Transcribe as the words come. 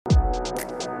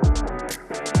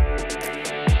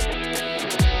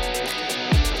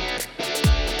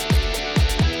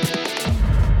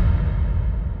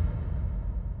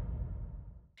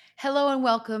and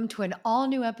welcome to an all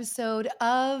new episode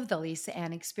of the Lisa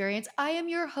Ann Experience. I am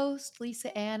your host,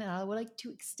 Lisa Ann, and I would like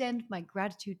to extend my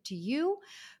gratitude to you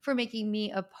for making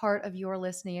me a part of your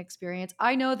listening experience.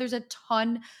 I know there's a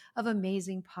ton of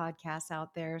amazing podcasts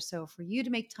out there, so for you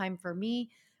to make time for me,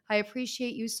 I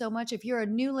appreciate you so much. If you're a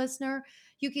new listener,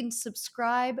 you can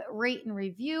subscribe, rate, and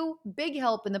review. Big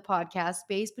help in the podcast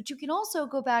space, but you can also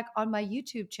go back on my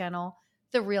YouTube channel,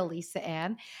 The Real Lisa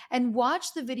Ann, and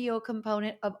watch the video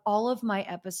component of all of my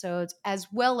episodes, as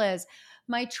well as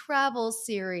my travel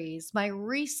series, my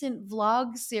recent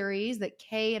vlog series that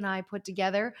Kay and I put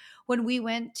together when we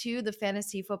went to the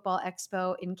Fantasy Football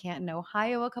Expo in Canton,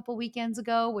 Ohio a couple weekends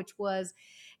ago, which was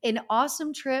an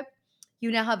awesome trip.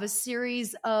 You now have a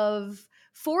series of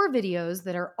 4 videos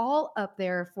that are all up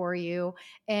there for you,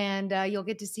 and you'll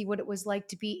get to see what it was like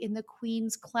to be in the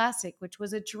Queen's Classic, which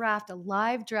was a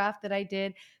live draft that I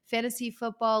did. Fantasy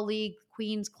Football League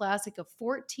Queen's Classic, a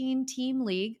 14 team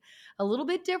league, a little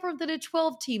bit different than a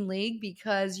 12-team league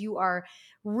because you are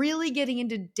really getting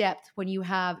into depth when you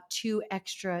have 2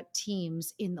 extra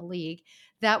teams in the league.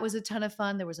 That was a ton of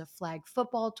fun. There was a flag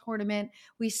football tournament.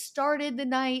 We started the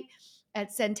night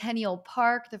at Centennial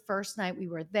Park. The first night we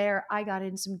were there, I got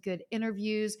in some good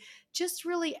interviews, just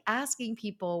really asking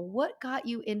people, what got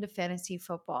you into fantasy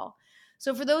football?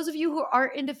 So, for those of you who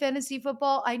aren't into fantasy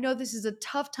football, I know this is a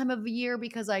tough time of year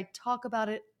because I talk about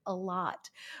it a lot,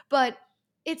 but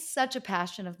it's such a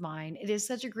passion of mine. It is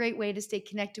such a great way to stay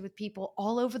connected with people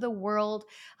all over the world.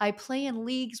 I play in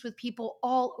leagues with people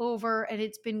all over, and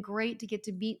it's been great to get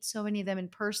to meet so many of them in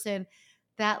person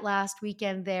that last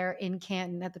weekend there in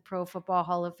Canton at the Pro Football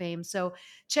Hall of Fame. So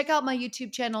check out my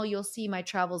YouTube channel. You'll see my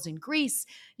travels in Greece.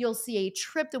 You'll see a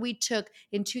trip that we took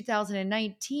in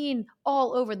 2019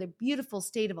 all over the beautiful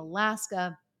state of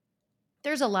Alaska.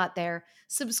 There's a lot there.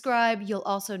 Subscribe. You'll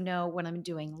also know when I'm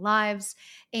doing lives.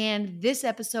 And this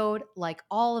episode, like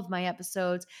all of my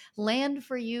episodes, land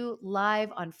for you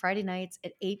live on Friday nights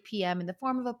at 8 p.m. in the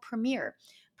form of a premiere.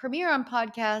 Premiere on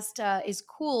podcast is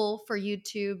cool for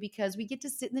YouTube because we get to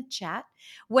sit in the chat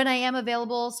when I am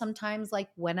available. Sometimes, like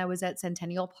when I was at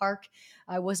Centennial Park,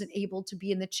 I wasn't able to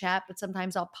be in the chat, but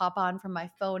sometimes I'll pop on from my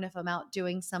phone if I'm out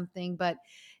doing something. But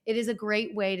it is a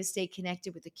great way to stay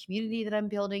connected with the community that I'm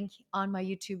building on my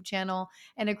YouTube channel,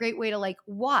 and a great way to like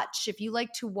watch. If you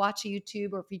like to watch a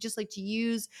YouTube, or if you just like to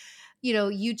use,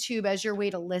 YouTube as your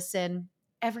way to listen,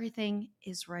 everything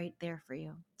is right there for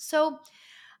you. So,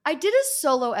 I did a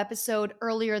solo episode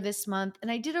earlier this month,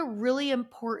 and I did a really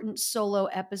important solo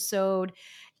episode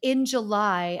in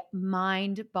July,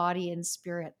 Mind, Body, and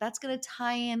Spirit. That's going to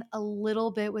tie in a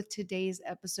little bit with today's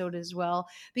episode as well,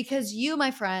 because you, my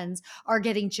friends, are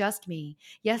getting just me.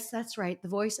 Yes, that's right. The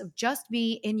voice of just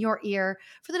me in your ear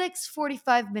for the next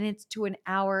 45 minutes to an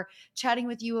hour, chatting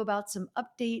with you about some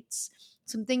updates,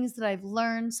 some things that I've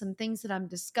learned, some things that I'm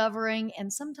discovering.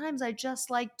 And sometimes I just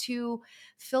like to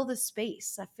fill the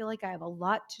space. I feel like I have a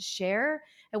lot to share.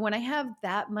 And when I have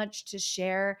that much to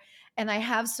share, and I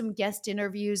have some guest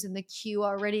interviews in the queue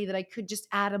already that I could just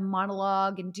add a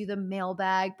monologue and do the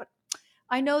mailbag, but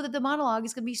I know that the monologue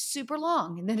is going to be super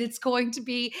long and that it's going to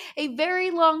be a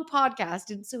very long podcast.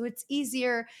 And so it's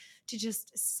easier to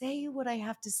just say what I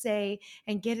have to say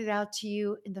and get it out to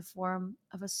you in the form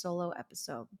of a solo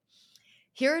episode.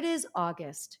 Here it is,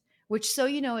 August, which, so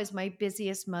you know, is my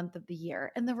busiest month of the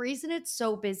year. And the reason it's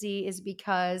so busy is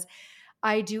because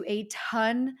I do a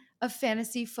ton of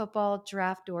fantasy football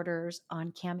draft orders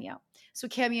on Cameo. So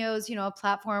Cameo is, a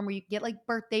platform where you can get like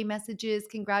birthday messages,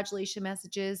 congratulation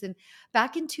messages. And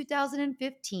back in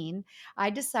 2015, I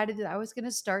decided that I was going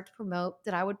to start to promote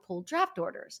that I would pull draft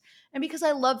orders. And because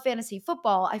I love fantasy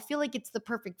football, I feel like it's the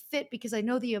perfect fit because I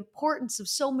know the importance of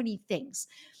so many things.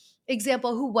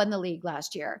 Example, who won the league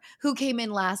last year? Who came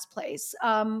in last place?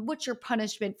 What's your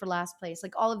punishment for last place?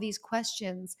 Like all of these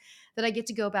questions that I get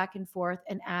to go back and forth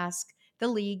and ask the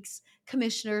leagues,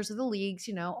 commissioners of the leagues,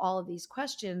 all of these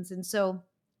questions. And so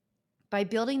by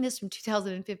building this from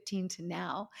 2015 to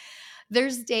now, there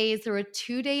were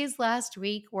 2 days last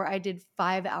week where I did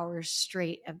 5 hours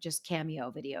straight of just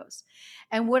Cameo videos.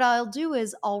 And what I'll do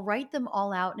is I'll write them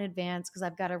all out in advance because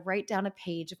I've got to write down a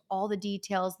page of all the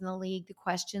details in the league, the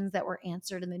questions that were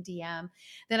answered in the DM.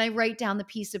 Then I write down the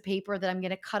piece of paper that I'm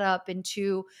going to cut up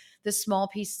into the small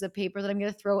pieces of paper that I'm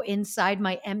going to throw inside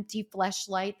my empty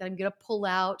fleshlight that I'm going to pull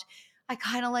out. I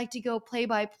kind of like to go play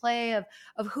by play of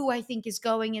who I think is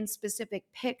going in specific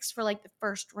picks for like the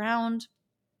first round.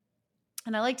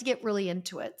 And I like to get really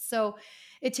into it. So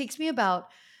it takes me about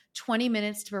 20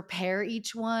 minutes to prepare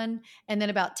each one, and then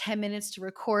about 10 minutes to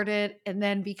record it. And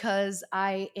then because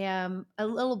I am a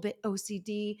little bit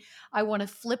OCD, I want to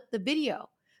flip the video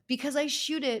because I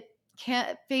shoot it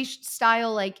face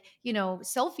style, like,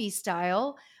 selfie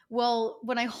style. Well,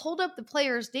 when I hold up the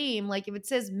player's name, like if it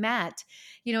says Matt,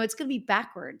 it's going to be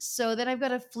backwards. So then I've got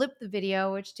to flip the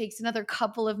video, which takes another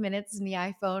couple of minutes in the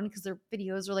iPhone because their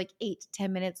videos are like 8 to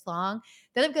 10 minutes long.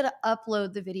 Then I've got to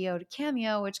upload the video to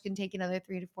Cameo, which can take another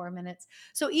 3 to 4 minutes.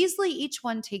 So easily each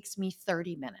one takes me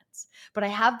 30 minutes. But I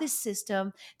have this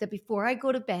system that before I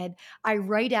go to bed, I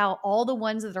write out all the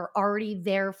ones that are already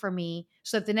there for me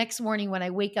so that the next morning when I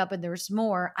wake up and there's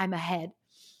more, I'm ahead.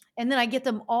 And then I get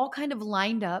them all kind of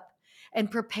lined up and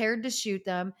prepared to shoot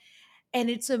them. And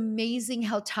it's amazing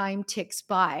how time ticks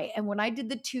by. And when I did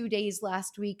the 2 days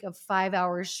last week of 5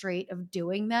 hours straight of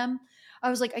doing them, I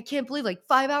was like, I can't believe like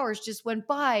 5 hours just went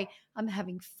by. I'm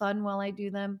having fun while I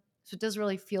do them. So it doesn't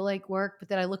really feel like work. But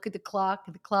then I look at the clock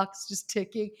and the clock's just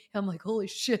ticking. I'm like, holy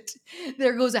shit,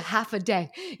 there goes a half a day.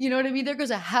 You know what I mean? There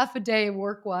goes a half a day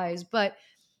work wise. But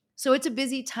so it's a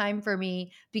busy time for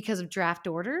me because of draft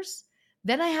orders.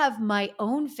 Then I have my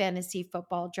own fantasy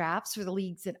football drafts for the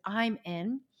leagues that I'm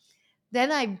in.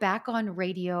 Then I'm back on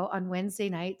radio on Wednesday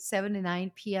night, 7 to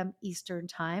 9 p.m. Eastern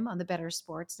Time on the Better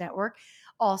Sports Network.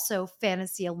 Also,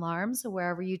 Fantasy Alarms, so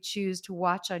wherever you choose to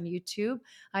watch on YouTube.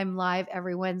 I'm live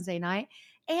every Wednesday night.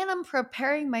 And I'm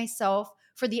preparing myself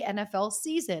for the NFL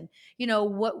season.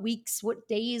 What weeks, what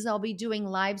days I'll be doing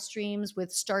live streams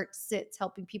with start sits,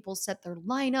 helping people set their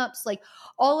lineups, like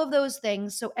all of those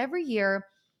things. So every year,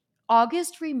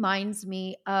 August reminds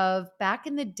me of back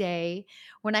in the day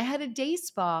when I had a day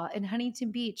spa in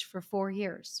Huntington Beach for 4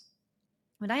 years.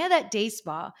 When I had that day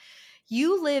spa,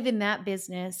 you live in that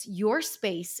business, your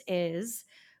space is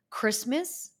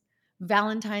Christmas,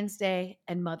 Valentine's Day,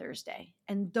 and Mother's Day.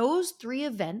 And those three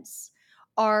events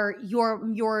are your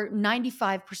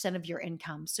 95% of your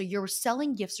income. So you're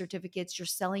selling gift certificates, you're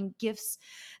selling gifts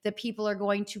that people are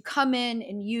going to come in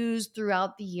and use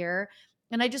throughout the year.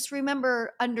 And I just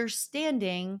remember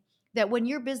understanding that when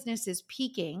your business is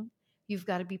peaking, you've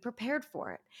got to be prepared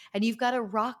for it and you've got to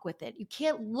rock with it. You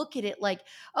can't look at it like,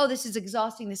 oh, this is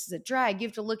exhausting, this is a drag. You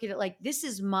have to look at it like, this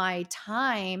is my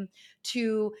time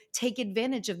to take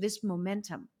advantage of this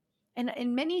momentum. And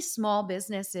in many small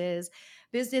businesses,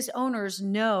 business owners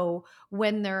know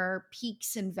when their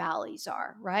peaks and valleys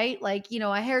are, right? Like,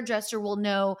 a hairdresser will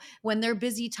know when their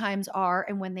busy times are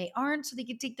and when they aren't, so they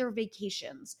can take their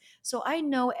vacations. So I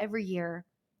know every year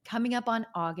coming up on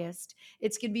August,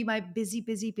 it's going to be my busy,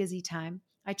 busy, busy time.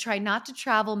 I try not to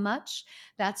travel much.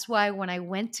 That's why when I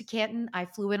went to Canton, I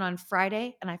flew in on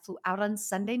Friday and I flew out on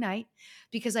Sunday night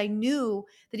because I knew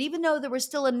that even though there was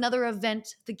still another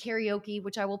event, the karaoke,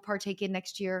 which I will partake in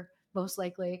next year, most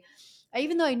likely,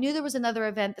 even though I knew there was another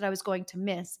event that I was going to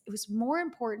miss, it was more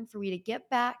important for me to get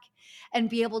back and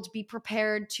be able to be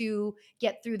prepared to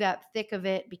get through that thick of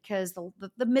it because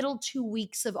the middle 2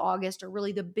 weeks of August are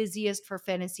really the busiest for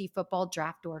fantasy football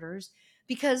draft orders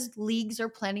because leagues are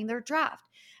planning their draft.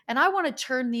 And I want to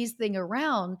turn these things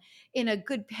around in a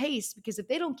good pace because if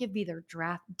they don't give me their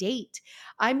draft date,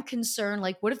 I'm concerned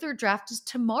like, what if their draft is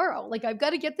tomorrow? Like, I've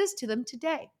got to get this to them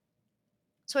today.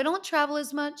 So I don't travel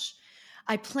as much.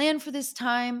 I plan for this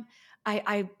time.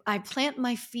 I plant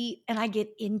my feet and I get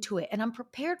into it and I'm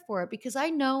prepared for it because I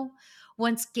know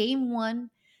once game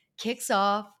one kicks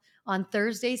off on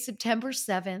Thursday, September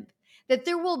 7th, that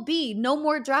there will be no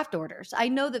more draft orders. I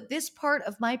know that this part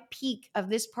of my peak of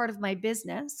this part of my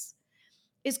business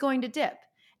is going to dip.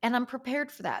 And I'm prepared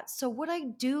for that. So, what I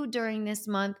do during this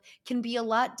month can be a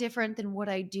lot different than what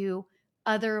I do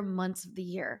other months of the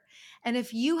year. And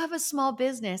if you have a small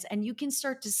business and you can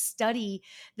start to study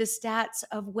the stats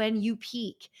of when you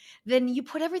peak, then you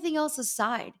put everything else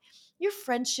aside. Your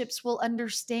friendships will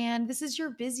understand this is your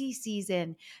busy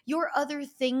season. Your other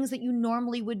things that you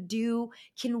normally would do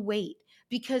can wait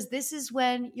because this is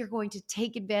when you're going to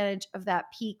take advantage of that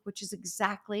peak, which is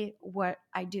exactly what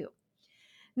I do.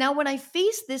 Now, when I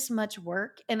face this much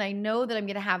work and I know that I'm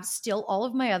going to have still all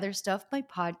of my other stuff, my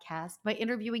podcast, my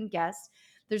interviewing guests,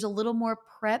 there's a little more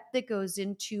prep that goes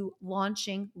into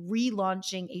relaunching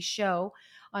a show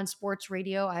on sports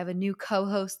radio. I have a new co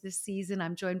host this season.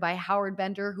 I'm joined by Howard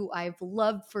Bender, who I've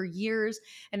loved for years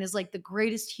and is like the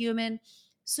greatest human.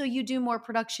 So you do more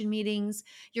production meetings.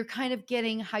 You're kind of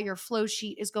getting how your flow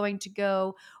sheet is going to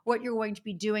go, what you're going to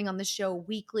be doing on the show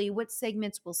weekly, what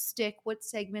segments will stick, what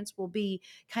segments will be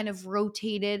kind of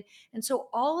rotated. And so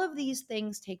all of these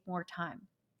things take more time.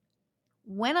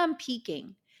 When I'm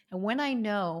peaking and when I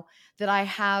know that I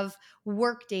have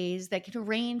work days that can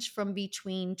range from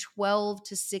between 12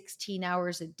 to 16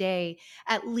 hours a day,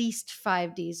 at least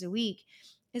 5 days a week,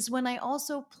 is when I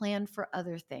also plan for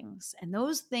other things. And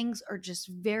those things are just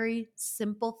very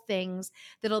simple things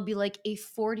that'll be like a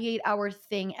 48-hour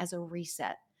thing as a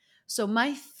reset. So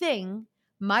my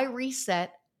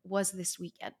reset was this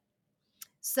weekend.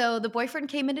 So the boyfriend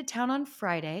came into town on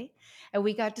Friday and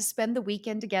we got to spend the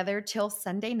weekend together till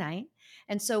Sunday night.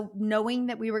 And so, knowing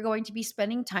that we were going to be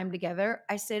spending time together,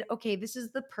 I said, okay, this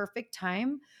is the perfect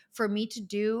time for me to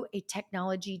do a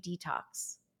technology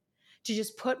detox, to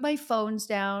just put my phones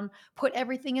down, put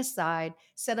everything aside,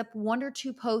 set up one or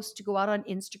two posts to go out on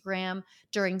Instagram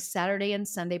during Saturday and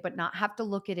Sunday, but not have to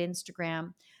look at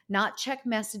Instagram, not check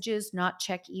messages, not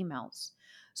check emails.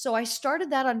 So I started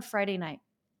that on Friday night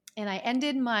and I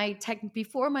ended my tech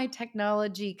before my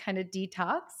technology kind of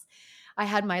detox. I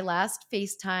had my last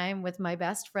FaceTime with my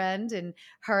best friend, and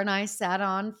her and I sat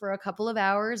on for a couple of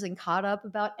hours and caught up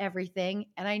about everything.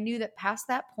 And I knew that past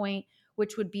that point,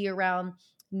 which would be around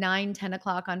 9, 10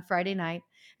 o'clock on Friday night.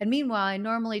 And meanwhile, I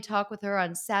normally talk with her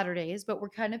on Saturdays, but we're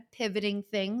kind of pivoting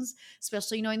things,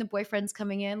 especially knowing the boyfriend's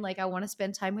coming in. Like, I want to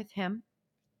spend time with him.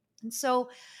 And so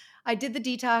I did the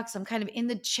detox. I'm kind of in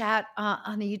the chat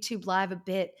on the YouTube live a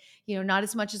bit, not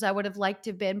as much as I would have liked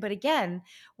to have been. But again,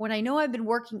 when I know I've been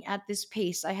working at this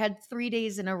pace, I had 3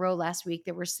 days in a row last week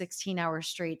that were 16-hour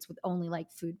straights with only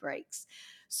like food breaks.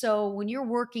 So when you're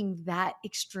working that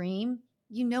extreme,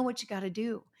 you know what you got to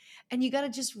do and you got to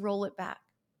just roll it back.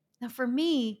 Now, for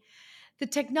me, the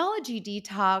technology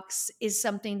detox is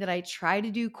something that I try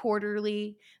to do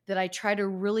quarterly, that I try to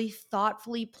really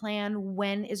thoughtfully plan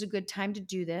when is a good time to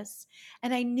do this.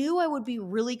 And I knew I would be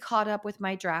really caught up with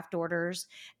my draft orders.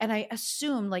 And I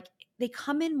assumed like they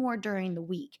come in more during the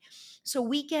week. So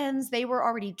weekends, they were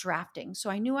already drafting. So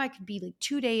I knew I could be like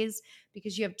 2 days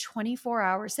because you have 24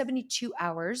 hours, 72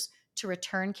 hours to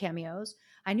return cameos.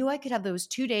 I knew I could have those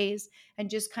 2 days and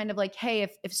just kind of like, hey,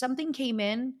 if something came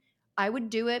in, I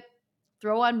would do it,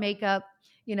 throw on makeup,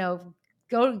 you know,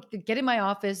 go get in my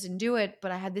office and do it.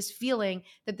 But I had this feeling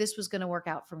that this was going to work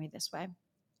out for me this way.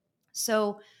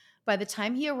 So by the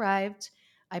time he arrived,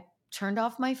 I turned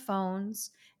off my phones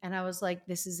and I was like,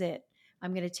 this is it.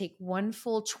 I'm going to take one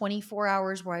full 24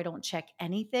 hours where I don't check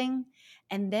anything.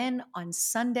 And then on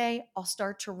Sunday, I'll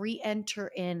start to re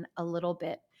enter in a little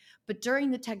bit. But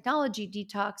during the technology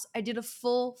detox, I did a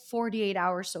full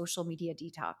 48-hour social media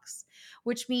detox,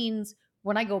 which means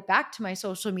when I go back to my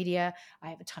social media, I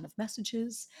have a ton of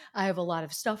messages, I have a lot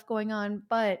of stuff going on,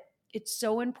 but it's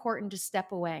so important to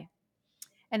step away.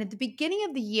 And at the beginning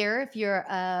of the year, if you're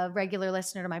a regular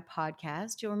listener to my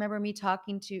podcast, you'll remember me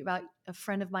talking to you about a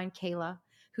friend of mine, Kayla,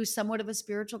 who's somewhat of a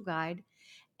spiritual guide.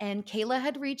 And Kayla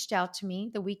had reached out to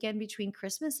me the weekend between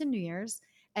Christmas and New Year's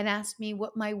and asked me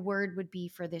what my word would be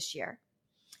for this year.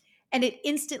 And it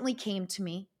instantly came to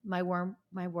me, my word.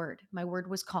 My word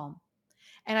was calm.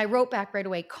 And I wrote back right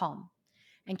away, calm.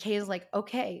 And Kay is like,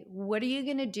 okay, what are you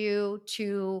going to do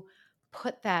to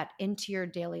put that into your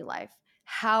daily life?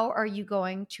 How are you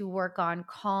going to work on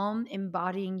calm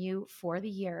embodying you for the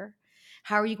year?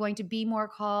 How are you going to be more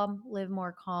calm, live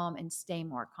more calm, and stay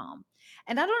more calm?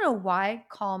 And I don't know why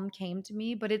calm came to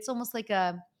me, but it's almost like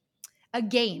a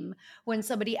game when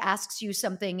somebody asks you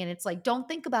something and it's like, don't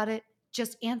think about it,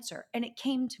 just answer. And it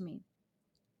came to me.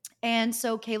 And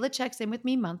so Kayla checks in with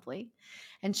me monthly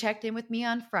and checked in with me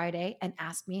on Friday and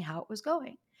asked me how it was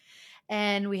going.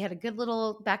 And we had a good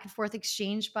little back and forth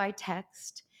exchange by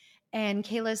text. And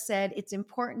Kayla said it's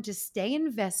important to stay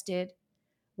invested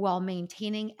while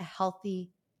maintaining a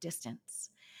healthy distance.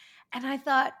 And I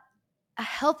thought, a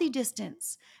healthy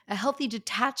distance, a healthy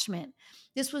detachment.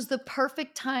 This was the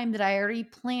perfect time that I already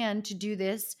planned to do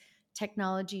this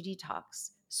technology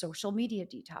detox, social media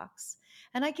detox.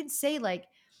 And I can say, like,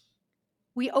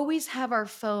 we always have our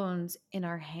phones in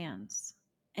our hands.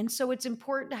 And so it's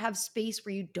important to have space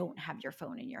where you don't have your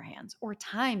phone in your hands or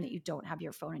time that you don't have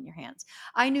your phone in your hands.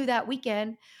 I knew that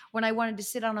weekend when I wanted to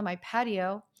sit out on my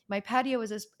patio. My patio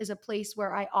is a place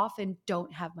where I often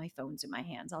don't have my phones in my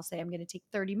hands. I'll say I'm going to take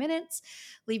 30 minutes,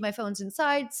 leave my phones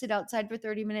inside, sit outside for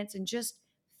 30 minutes, and just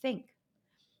think,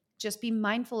 just be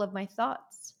mindful of my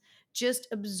thoughts. Just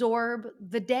absorb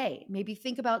the day. Maybe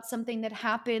think about something that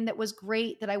happened that was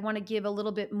great that I want to give a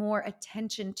little bit more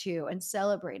attention to and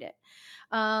celebrate it.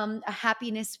 A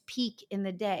happiness peak in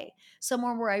the day,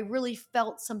 somewhere where I really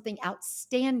felt something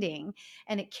outstanding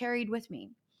and it carried with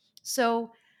me.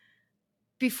 So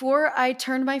before I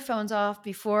turned my phones off,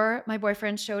 before my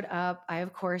boyfriend showed up, I,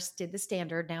 of course, did the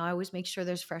standard. Now I always make sure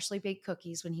there's freshly baked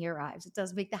cookies when he arrives. It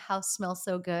does make the house smell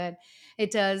so good.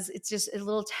 It does. It's just a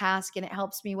little task and it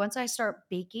helps me. Once I start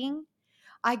baking,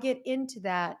 I get into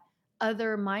that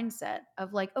other mindset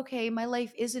of like, okay, my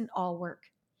life isn't all work.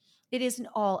 It isn't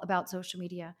all about social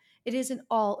media. It isn't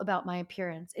all about my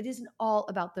appearance. It isn't all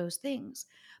about those things.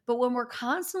 But when we're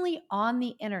constantly on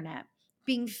the internet,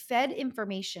 being fed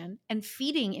information and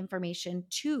feeding information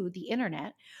to the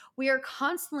internet, we are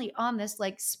constantly on this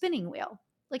like spinning wheel,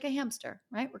 like a hamster,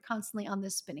 right? We're constantly on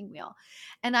this spinning wheel.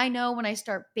 And I know when I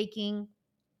start baking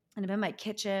and I'm in my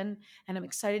kitchen and I'm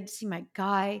excited to see my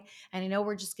guy. And I know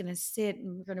we're just going to sit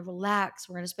and we're going to relax.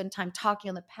 We're going to spend time talking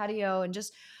on the patio and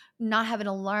just not have an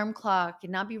alarm clock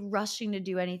and not be rushing to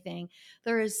do anything.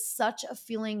 There is such a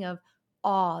feeling of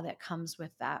awe that comes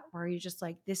with that, where you're just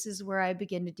like, this is where I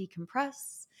begin to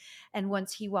decompress. And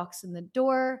once he walks in the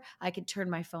door, I can turn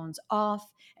my phones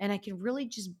off and I can really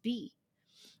just be.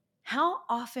 How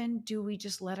often do we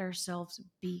just let ourselves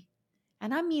be?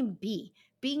 And I mean be.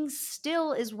 Being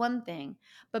still is one thing,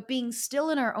 but being still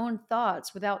in our own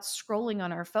thoughts without scrolling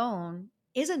on our phone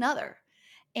is another.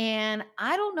 And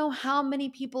I don't know how many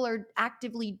people are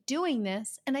actively doing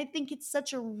this. And I think it's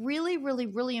such a really, really,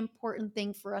 really important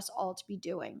thing for us all to be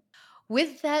doing.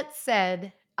 With that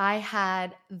said, I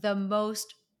had the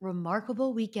most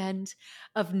remarkable weekend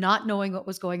of not knowing what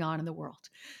was going on in the world.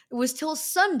 It was till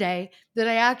Sunday that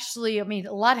I mean,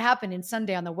 a lot happened in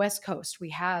Sunday on the West Coast.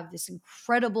 We have this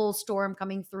incredible storm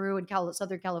coming through in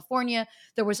Southern California.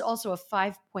 There was also a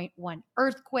 5.1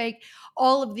 earthquake.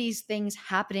 All of these things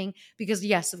happening because,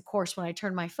 yes, of course, when I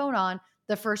turned my phone on,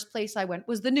 the first place I went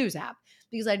was the news app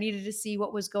because I needed to see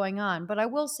what was going on. But I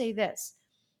will say this,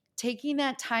 taking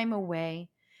that time away,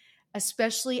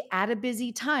 especially at a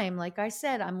busy time. Like I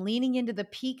said, I'm leaning into the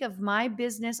peak of my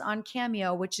business on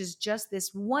Cameo, which is just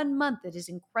this 1 month that is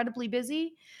incredibly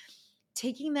busy.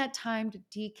 Taking that time to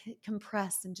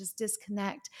decompress and just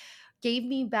disconnect gave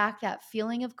me back that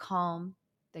feeling of calm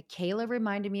that Kayla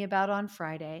reminded me about on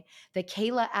Friday, that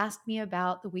Kayla asked me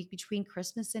about the week between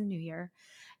Christmas and New Year,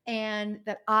 and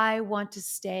that I want to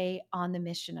stay on the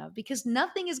mission of, because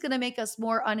nothing is going to make us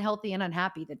more unhealthy and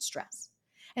unhappy than stress.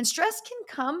 And stress can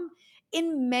come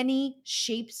in many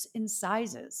shapes and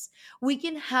sizes. We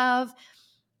can have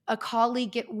a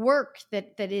colleague at work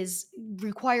that is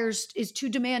too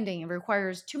demanding and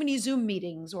requires too many Zoom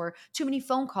meetings or too many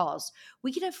phone calls.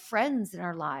 We can have friends in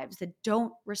our lives that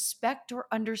don't respect or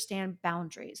understand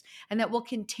boundaries and that will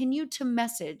continue to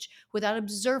message without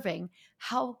observing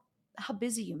how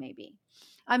busy you may be.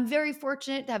 I'm very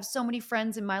fortunate to have so many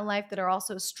friends in my life that are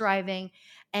also striving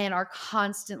and are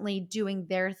constantly doing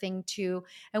their thing too.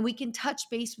 And we can touch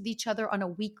base with each other on a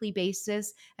weekly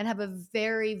basis and have a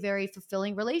very, very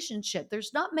fulfilling relationship.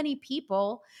 There's not many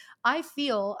people I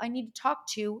feel I need to talk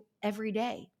to every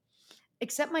day,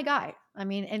 except my guy. I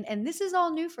mean, and this is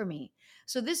all new for me.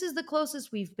 So this is the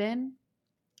closest we've been.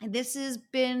 And this has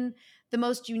been the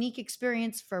most unique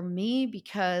experience for me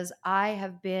because I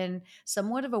have been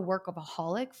somewhat of a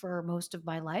workaholic for most of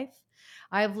my life.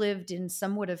 I've lived in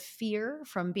somewhat of fear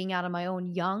from being out on my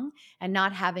own young and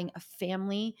not having a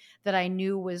family that I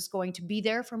knew was going to be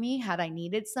there for me had I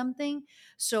needed something.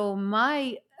 So,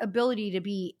 my ability to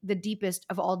be the deepest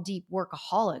of all deep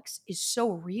workaholics is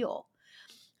so real.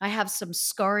 I have some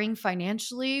scarring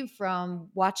financially from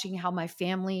watching how my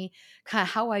family, kind of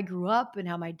how I grew up and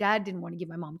how my dad didn't want to give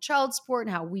my mom child support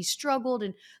and how we struggled.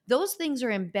 And those things are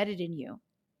embedded in you.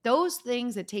 Those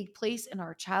things that take place in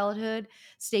our childhood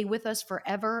stay with us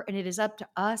forever. And it is up to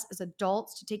us as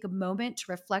adults to take a moment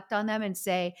to reflect on them and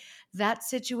say, that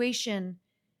situation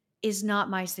is not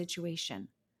my situation,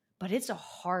 but it's a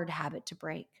hard habit to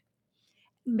break.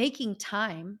 Making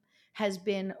time has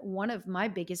been one of my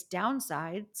biggest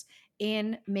downsides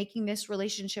in making this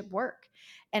relationship work.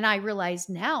 And I realize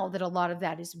now that a lot of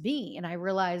that is me. And I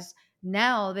realize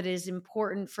now that it is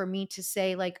important for me to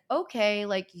say, like, okay,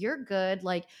 like, you're good.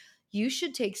 Like, you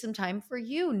should take some time for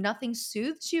you. Nothing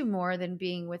soothes you more than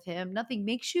being with him. Nothing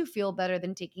makes you feel better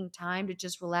than taking time to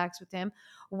just relax with him.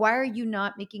 Why are you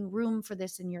not making room for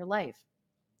this in your life?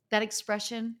 That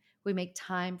expression, we make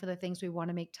time for the things we want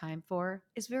to make time for,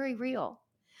 is very real.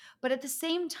 But at the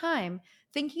same time,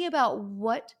 thinking about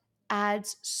what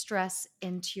adds stress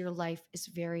into your life is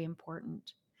very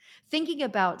important. Thinking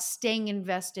about staying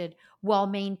invested while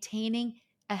maintaining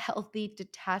a healthy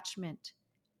detachment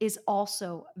is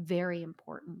also very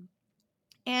important.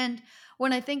 And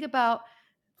when I think about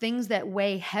things that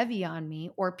weigh heavy on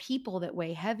me or people that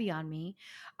weigh heavy on me,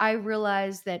 I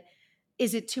realize that,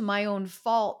 is it to my own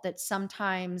fault that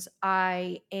sometimes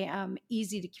I am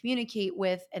easy to communicate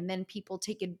with and then people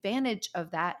take advantage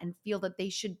of that and feel that they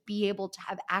should be able to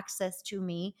have access to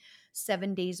me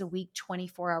 7 days a week,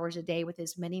 24 hours a day with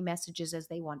as many messages as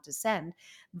they want to send?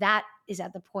 That is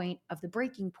at the point of the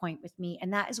breaking point with me.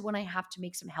 And that is when I have to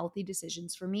make some healthy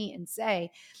decisions for me and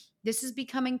say, This is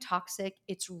becoming toxic.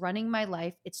 It's running my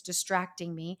life. It's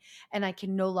distracting me, and I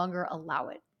can no longer allow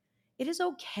it. It is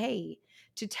okay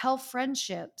to tell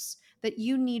friendships that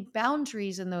you need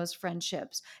boundaries in those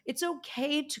friendships. It's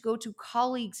okay to go to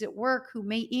colleagues at work who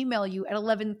may email you at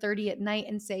 11:30 at night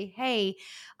and say, "Hey,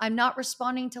 I'm not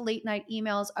responding to late night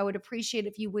emails. I would appreciate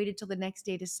if you waited till the next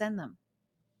day to send them."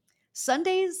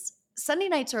 Sunday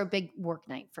nights are a big work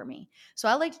night for me. So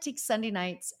I like to take Sunday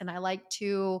nights and I like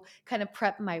to kind of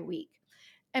prep my week.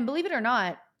 And believe it or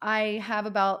not, I have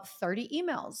about 30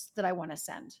 emails that I want to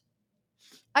send.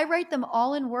 I write them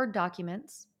all in Word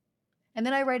documents, and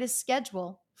then I write a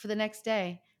schedule for the next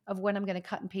day of when I'm going to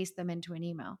cut and paste them into an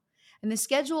email. And the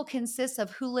schedule consists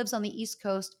of who lives on the East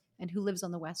Coast and who lives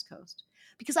on the West Coast.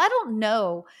 Because I don't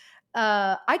know,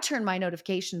 I turn my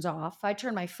notifications off, I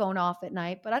turn my phone off at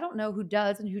night, but I don't know who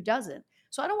does and who doesn't.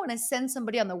 So I don't want to send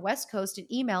somebody on the West Coast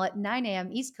an email at 9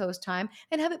 a.m. East Coast time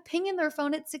and have it ping in their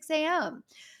phone at 6 a.m.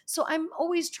 So I'm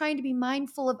always trying to be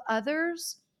mindful of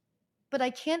others, but I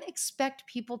can't expect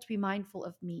people to be mindful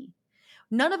of me.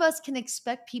 None of us can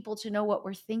expect people to know what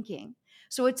we're thinking.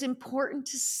 So it's important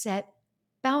to set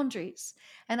boundaries.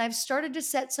 And I've started to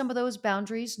set some of those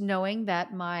boundaries knowing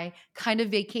that my kind of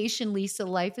vacation Lisa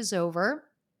life is over.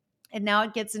 And now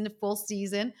it gets into full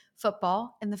season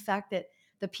football, and the fact that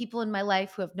the people in my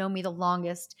life who have known me the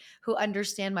longest, who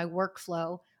understand my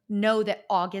workflow, know that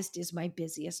August is my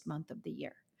busiest month of the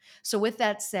year. So, with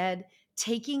that said,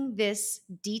 taking this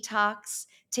detox,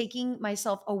 taking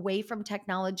myself away from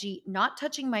technology, not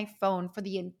touching my phone for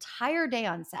the entire day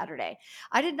on Saturday.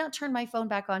 I did not turn my phone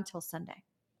back on till Sunday.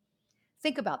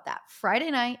 Think about that, Friday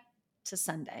night to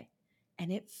Sunday.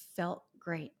 And it felt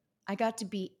great. I got to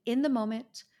be in the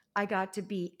moment. I got to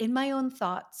be in my own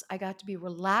thoughts. I got to be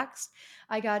relaxed.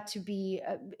 I got to be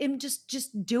in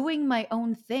just doing my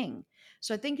own thing.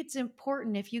 So I think it's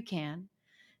important, if you can,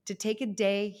 to take a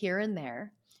day here and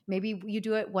there. Maybe you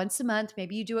do it once a month,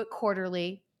 maybe you do it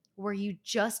quarterly, where you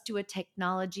just do a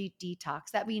technology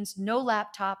detox. That means no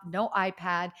laptop, no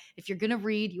iPad. If you're going to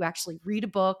read, you actually read a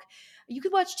book. You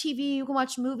can watch TV, you can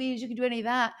watch movies, you can do any of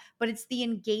that, but it's the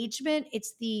engagement,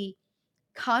 it's the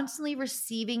constantly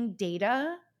receiving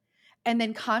data and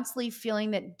then constantly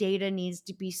feeling that data needs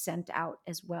to be sent out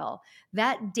as well.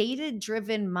 That data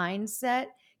driven mindset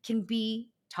can be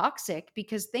toxic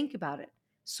because think about it,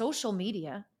 social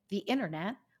media, the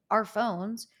internet, our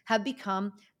phones have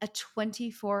become a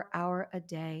 24-hour a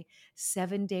day,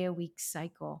 7-day a week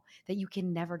cycle that you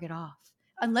can never get off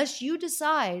unless you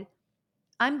decide,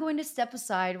 I'm going to step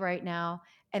aside right now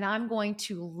and I'm going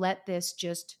to let this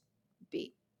just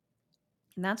be.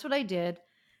 And that's what I did.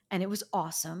 And it was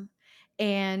awesome.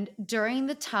 And during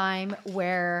the time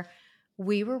where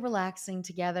we were relaxing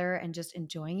together and just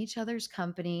enjoying each other's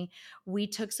company, we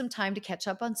took some time to catch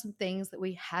up on some things that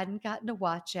we hadn't gotten to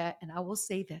watch yet. And I will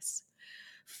say this,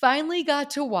 finally got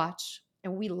to watch,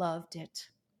 and we loved it,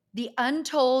 The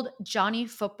Untold Johnny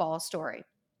Football Story.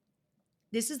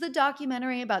 This is the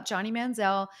documentary about Johnny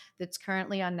Manziel that's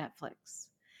currently on Netflix.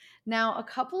 Now, a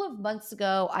couple of months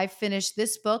ago, I finished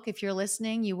this book. If you're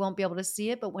listening, you won't be able to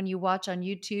see it, but when you watch on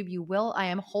YouTube, you will. I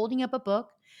am holding up a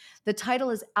book. The title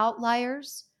is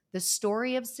Outliers: The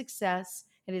Story of Success.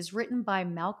 It is written by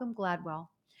Malcolm Gladwell.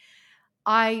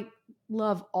 I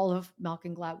love all of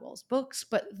Malcolm Gladwell's books,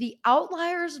 but The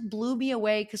Outliers blew me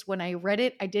away because when I read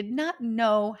it, I did not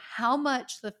know how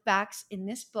much the facts in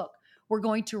this book were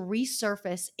going to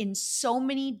resurface in so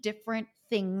many different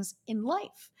things in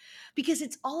life because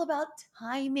it's all about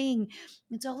timing.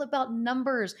 It's all about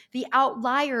numbers. The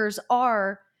outliers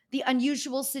are the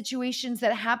unusual situations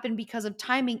that happen because of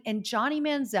timing. And Johnny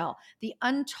Manziel, the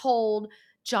untold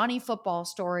Johnny football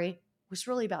story, was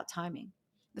really about timing.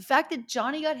 The fact that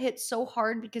Johnny got hit so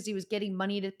hard because he was getting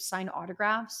money to sign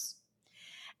autographs,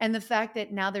 and the fact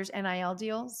that now there's NIL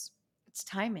deals, it's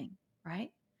timing,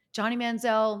 right? Johnny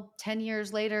Manziel, 10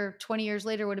 years later, 20 years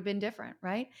later, would have been different,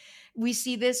 right? We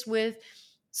see this with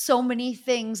so many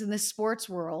things in the sports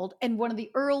world. And one of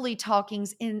the early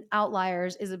talkings in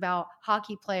Outliers is about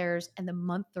hockey players and the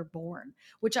month they're born,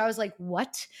 which I was like,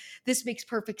 what? This makes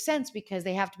perfect sense because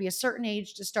they have to be a certain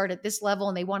age to start at this level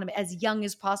and they want them as young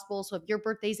as possible. So if your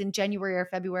birthday's in January or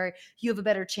February, you have a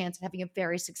better chance of having a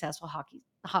very successful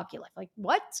hockey life. Like,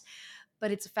 what?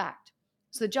 But it's a fact.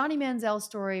 So the Johnny Manziel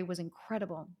story was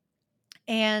incredible.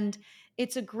 And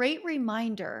it's a great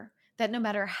reminder that no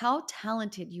matter how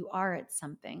talented you are at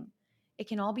something, it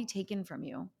can all be taken from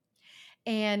you.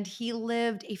 And he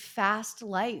lived a fast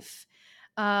life,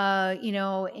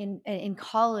 in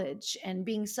college and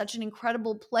being such an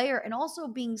incredible player and also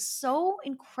being so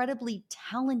incredibly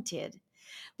talented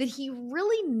that he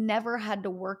really never had to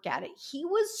work at it. He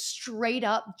was straight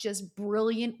up just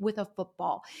brilliant with a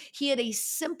football. He had a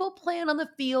simple plan on the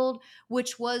field,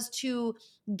 which was to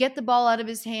get the ball out of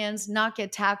his hands, not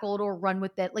get tackled or run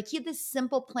with it. Like he had this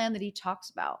simple plan that he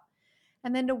talks about.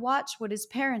 And then to watch what his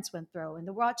parents went through and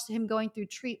to watch him going through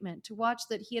treatment, to watch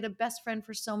that he had a best friend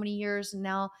for so many years and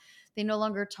now they no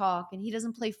longer talk and he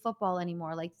doesn't play football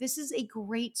anymore. Like, this is a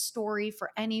great story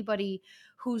for anybody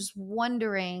who's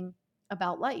wondering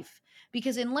about life.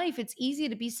 Because in life, it's easy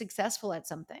to be successful at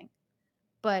something,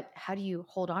 but how do you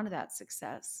hold on to that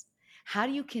success? How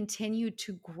do you continue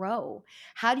to grow?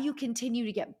 How do you continue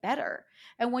to get better?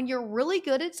 And when you're really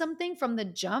good at something from the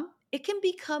jump, it can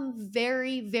become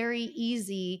very, very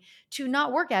easy to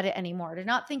not work at it anymore, to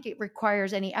not think it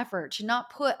requires any effort, to not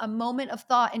put a moment of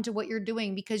thought into what you're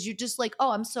doing because you're just like,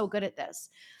 oh, I'm so good at this.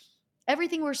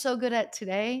 Everything we're so good at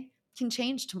today can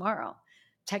change tomorrow.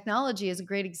 Technology is a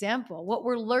great example. What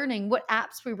we're learning, what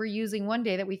apps we were using one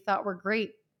day that we thought were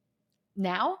great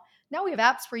now, now we have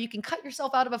apps where you can cut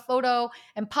yourself out of a photo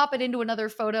and pop it into another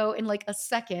photo in like a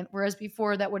second. Whereas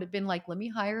before that would have been like, let me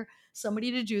hire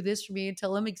somebody to do this for me and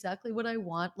tell them exactly what I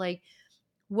want. Like,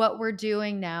 what we're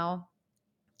doing now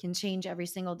can change every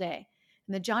single day.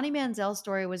 And the Johnny Manziel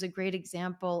story was a great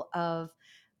example of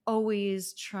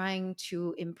always trying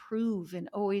to improve and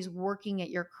always working at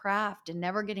your craft and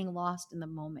never getting lost in the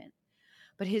moment.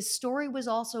 But his story was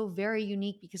also very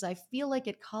unique because I feel like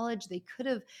at college they could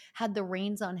have had the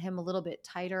reins on him a little bit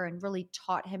tighter and really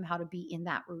taught him how to be in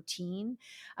that routine.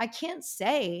 I can't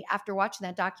say after watching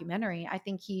that documentary, I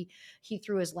think he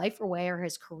threw his life away or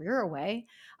his career away.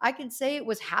 I can say it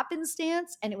was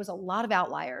happenstance and it was a lot of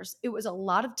outliers. It was a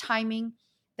lot of timing.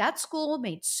 That school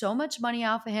made so much money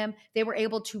off of him, they were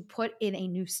able to put in a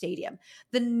new stadium.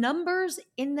 The numbers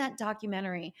in that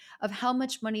documentary of how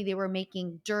much money they were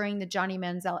making during the Johnny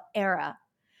Manziel era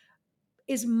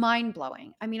is mind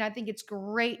blowing. I mean, I think it's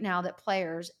great now that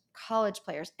players, college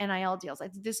players, NIL deals, I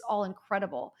think this is all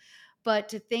incredible. But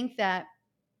to think that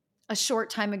a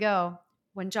short time ago,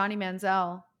 when Johnny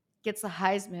Manziel gets the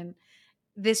Heisman,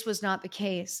 this was not the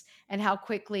case, and how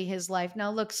quickly his life.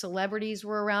 Now, look, celebrities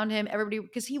were around him, everybody,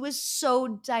 because he was so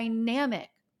dynamic.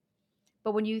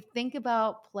 But when you think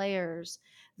about players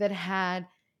that had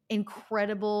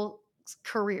incredible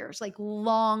careers, like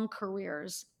long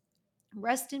careers,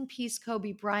 rest in peace,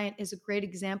 Kobe Bryant is a great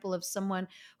example of someone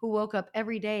who woke up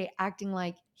every day acting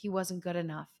like he wasn't good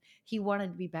enough. He wanted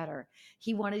to be better.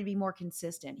 He wanted to be more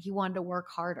consistent. He wanted to work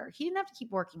harder. He didn't have to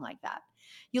keep working like that.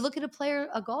 You look at a player,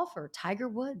 a golfer, Tiger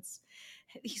Woods.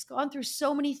 He's gone through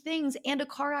so many things and a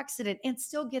car accident and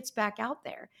still gets back out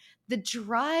there. The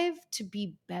drive to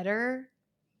be better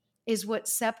is what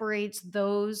separates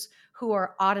those who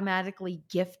are automatically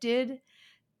gifted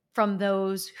from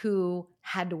those who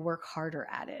had to work harder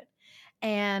at it.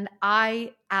 And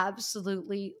I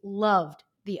absolutely loved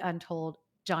the Untold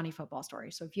Johnny football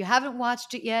story. So if you haven't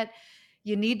watched it yet,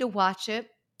 you need to watch it.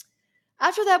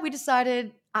 After that, we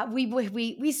decided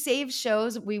we save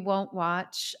shows we won't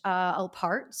watch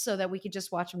apart so that we could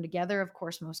just watch them together. Of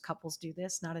course, most couples do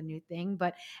this, not a new thing.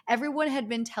 But everyone had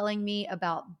been telling me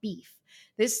about Beef.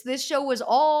 This show was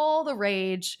all the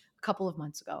rage a couple of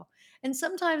months ago. And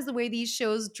sometimes the way these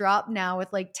shows drop now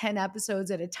with like 10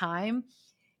 episodes at a time,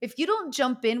 if you don't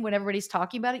jump in when everybody's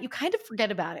talking about it, you kind of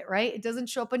forget about it, right? It doesn't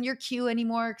show up on your queue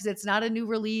anymore because it's not a new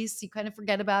release. You kind of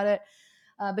forget about it.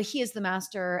 But he is the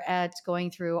master at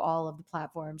going through all of the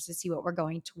platforms to see what we're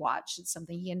going to watch. It's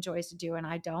something he enjoys to do, and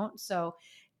I don't. So,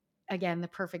 again, the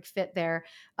perfect fit there.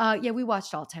 Yeah, we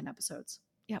watched all 10 episodes.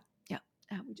 Yep, yep.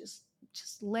 We just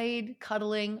laid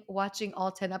cuddling, watching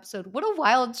all 10 episodes. What a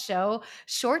wild show.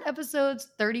 Short episodes,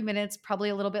 30 minutes, probably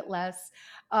a little bit less.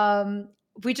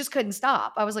 We just couldn't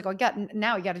stop. I was like, oh,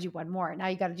 now you got to do one more. Now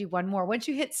you got to do one more. Once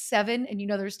you hit 7 and you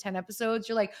know there's 10 episodes,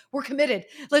 you're like, we're committed.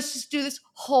 Let's just do this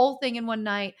whole thing in one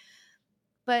night.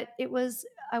 But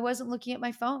I wasn't looking at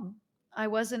my phone. I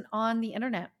wasn't on the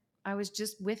internet. I was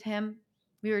just with him.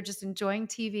 We were just enjoying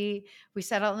TV. We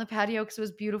sat out on the patio because it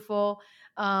was beautiful.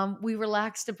 We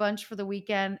relaxed a bunch for the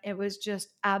weekend. It was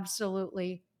just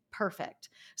absolutely perfect.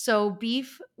 So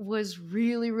Beef was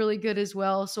really, really good as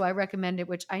well. So I recommend it,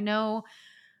 which I know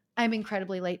I'm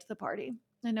incredibly late to the party.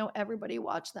 I know everybody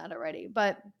watched that already,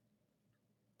 but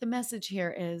the message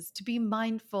here is to be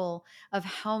mindful of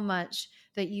how much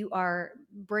that you are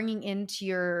bringing into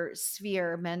your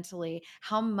sphere mentally,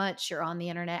 how much you're on the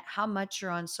internet, how much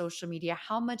you're on social media,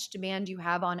 how much demand you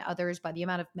have on others by the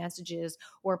amount of messages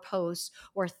or posts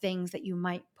or things that you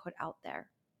might put out there.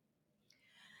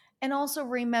 And also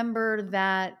remember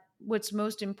that what's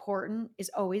most important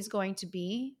is always going to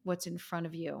be what's in front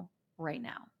of you right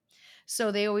now. So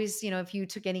they always, if you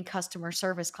took any customer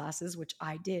service classes, which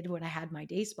I did when I had my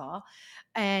day spa,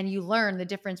 and you learn the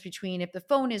difference between if the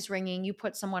phone is ringing, you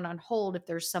put someone on hold if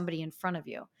there's somebody in front of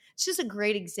you. It's just a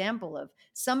great example of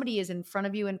somebody is in front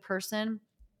of you in person,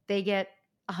 they get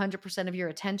 100% of your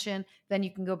attention, then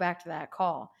you can go back to that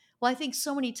call. Well, I think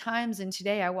so many times in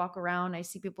today, I walk around, I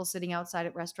see people sitting outside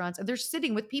at restaurants, and they're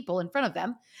sitting with people in front of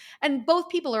them, and both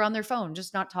people are on their phone,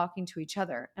 just not talking to each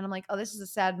other. And I'm like, oh, this is a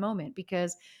sad moment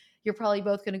because you're probably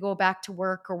both going to go back to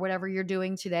work or whatever you're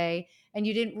doing today, and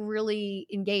you didn't really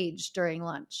engage during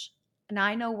lunch. And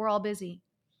I know we're all busy,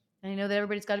 and I know that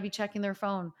everybody's got to be checking their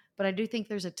phone, but I do think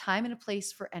there's a time and a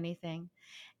place for anything,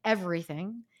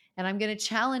 everything. And I'm going to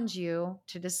challenge you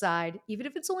to decide, even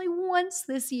if it's only once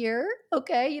this year,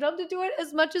 okay? You don't have to do it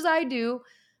as much as I do,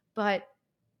 but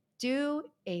do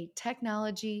a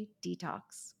technology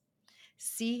detox.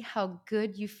 See how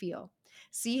good you feel.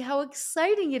 See how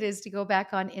exciting it is to go back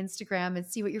on Instagram and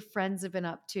see what your friends have been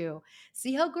up to.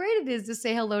 See how great it is to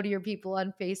say hello to your people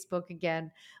on Facebook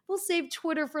again. We'll save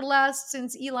Twitter for last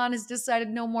since Elon has decided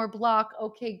no more block.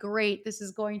 Okay, great. This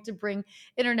is going to bring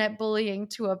internet bullying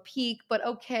to a peak, but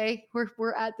okay,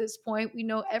 we're at this point. We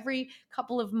know every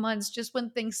couple of months, just when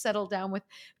things settle down with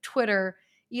Twitter,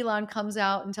 Elon comes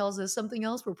out and tells us something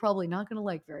else we're probably not going to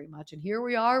like very much. And here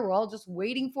we are, we're all just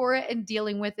waiting for it and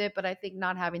dealing with it. But I think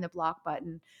not having the block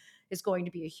button is going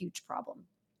to be a huge problem.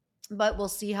 But we'll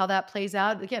see how that plays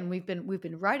out. Again, we've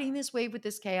been riding this wave with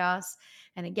this chaos.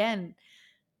 And again,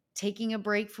 taking a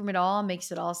break from it all makes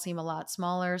it all seem a lot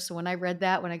smaller. So when I read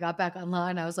that, when I got back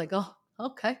online, I was like, oh,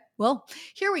 okay, well,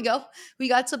 here we go. We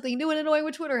got something new and annoying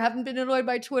with Twitter. Haven't been annoyed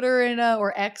by Twitter and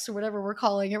or X or whatever we're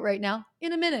calling it right now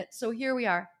in a minute. So here we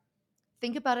are.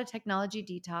 Think about a technology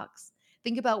detox.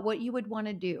 Think about what you would want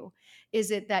to do.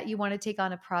 Is it that you want to take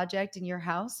on a project in your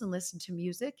house and listen to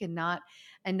music and not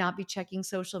be checking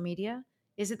social media?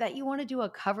 Is it that you want to do a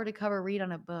cover to cover read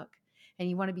on a book and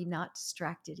you want to be not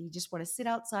distracted? You just want to sit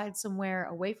outside somewhere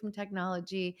away from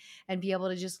technology and be able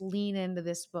to just lean into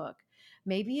this book.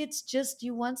 Maybe it's just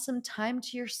you want some time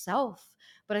to yourself,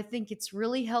 but I think it's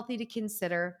really healthy to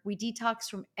consider. We detox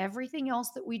from everything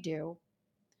else that we do.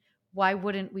 Why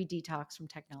wouldn't we detox from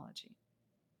technology?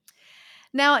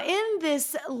 Now, in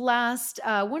this last,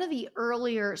 one of the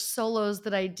earlier solos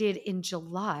that I did in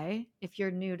July, if you're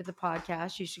new to the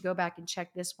podcast, you should go back and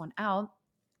check this one out.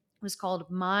 It was called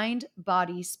Mind,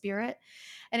 Body, Spirit.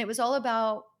 And it was all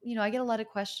about, I get a lot of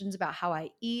questions about how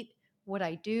I eat, what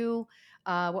I do,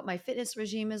 what my fitness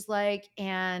regime is like.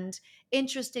 And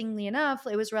interestingly enough,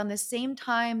 it was around the same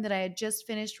time that I had just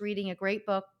finished reading a great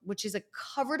book, which is a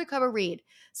cover to cover read,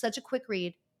 such a quick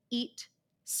read: Eat,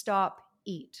 Stop,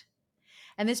 Eat.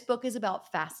 And this book is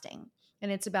about fasting,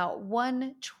 and it's about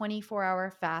one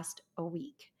 24-hour fast a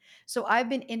week. So I've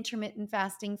been intermittent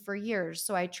fasting for years.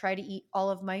 So I try to eat all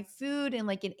of my food in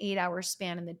like an 8-hour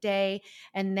span in the day.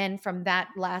 And then from that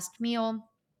last meal,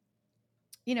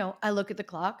 I look at the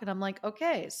clock and I'm like,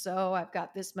 okay, so I've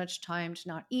got this much time to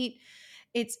not eat.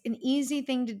 It's an easy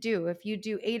thing to do. If you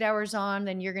do 8 hours on,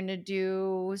 then you're going to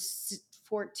do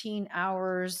 14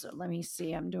 hours. Let me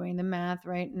see. I'm doing the math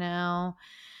right now.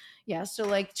 Yeah. So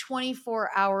like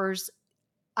 24 hours,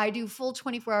 I do full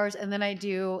 24 hours and then I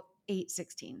do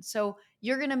 8-16. So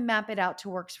you're going to map it out to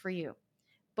works for you.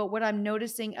 But what I'm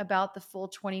noticing about the full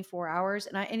 24 hours,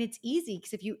 and it's easy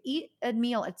because if you eat a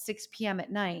meal at 6 p.m.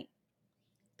 at night,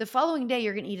 the following day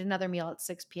you're going to eat another meal at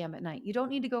 6 p.m. at night. You don't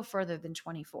need to go further than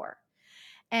 24.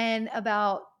 And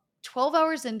about 12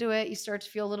 hours into it, you start to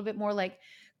feel a little bit more like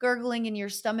gurgling in your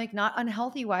stomach, not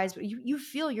unhealthy wise, but you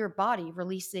feel your body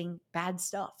releasing bad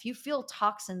stuff. You feel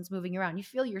toxins moving around. You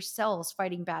feel your cells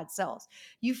fighting bad cells.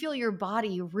 You feel your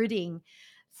body ridding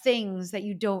things that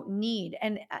you don't need.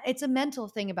 And it's a mental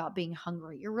thing about being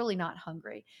hungry. You're really not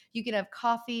hungry. You can have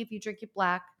coffee if you drink it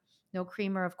black, no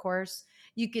creamer, of course.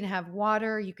 You can have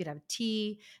water, you could have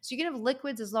tea. So you can have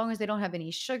liquids as long as they don't have any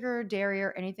sugar, dairy,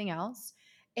 or anything else.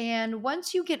 And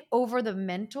once you get over the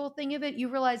mental thing of it, you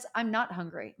realize I'm not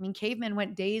hungry. I mean, cavemen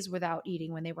went days without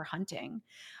eating when they were hunting.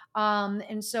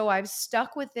 And so I've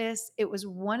stuck with this. It was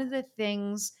one of the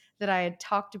things that I had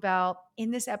talked about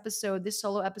in this episode, this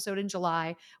solo episode in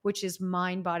July, which is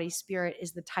Mind, Body, Spirit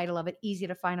is the title of it. Easy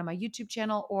to find on my YouTube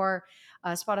channel or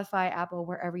Spotify, Apple,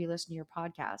 wherever you listen to your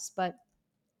podcasts. But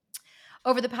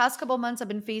over the past couple of months, I've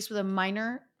been faced with a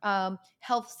minor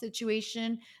health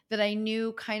situation that I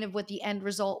knew kind of what the end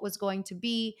result was going to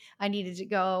be. I needed to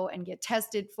go and get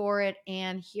tested for it.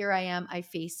 And here I am, I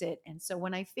face it. And so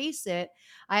when I face it,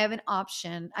 I have an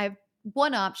option. I have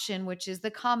one option, which is the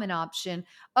common option.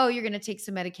 Oh, you're going to take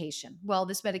some medication. Well,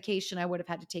 this medication I would have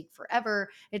had to take forever.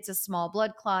 It's a small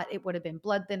blood clot. It would have been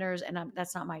blood thinners, and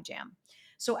that's not my jam.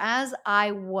 So, as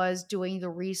I was doing the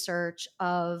research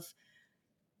of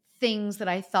things that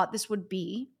I thought this would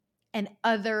be and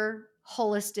other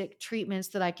holistic treatments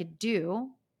that I could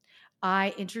do,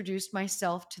 I introduced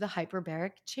myself to the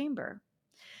hyperbaric chamber.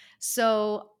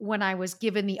 So when I was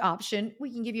given the option,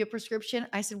 we can give you a prescription.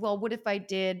 I said, well, what if I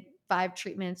did 5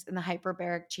 treatments in the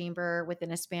hyperbaric chamber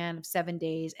within a span of 7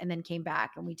 days and then came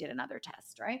back and we did another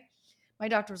test, right? My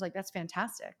doctor was like, that's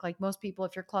fantastic. Like most people,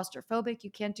 if you're claustrophobic, you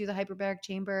can't do the hyperbaric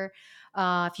chamber.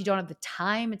 If you don't have the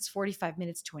time, it's 45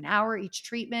 minutes to an hour each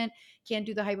treatment. Can't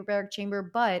do the hyperbaric chamber.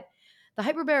 But the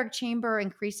hyperbaric chamber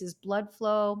increases blood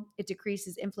flow. It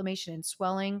decreases inflammation and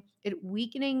swelling. It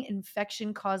weakening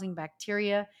infection causing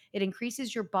bacteria. It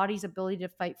increases your body's ability to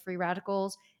fight free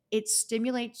radicals. It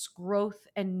stimulates growth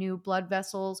and new blood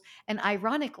vessels. And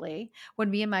ironically, when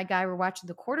me and my guy were watching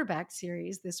the quarterback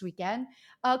series this weekend,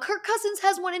 Kirk Cousins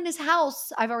has one in his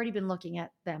house. I've already been looking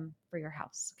at them for your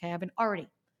house. Okay. I've been already.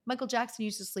 Michael Jackson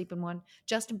used to sleep in one.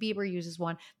 Justin Bieber uses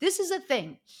one. This is a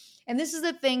thing. And this is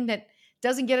a thing that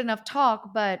doesn't get enough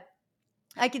talk, but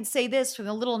I can say this from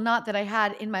the little knot that I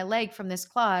had in my leg from this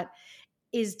clot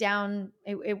is down.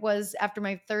 It was after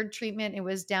my third treatment, it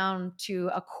was down to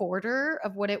a quarter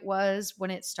of what it was when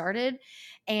it started.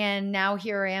 And now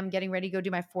here I am getting ready to go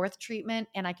do my fourth treatment,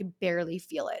 and I can barely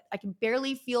feel it. I can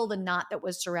barely feel the knot that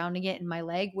was surrounding it in my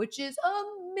leg, which is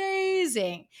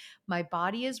amazing. My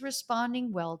body is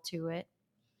responding well to it.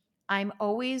 I'm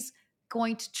always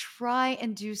going to try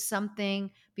and do something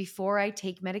before I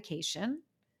take medication.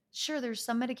 Sure, there's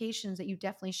some medications that you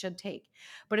definitely should take.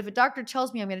 But if a doctor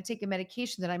tells me I'm going to take a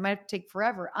medication that I might have to take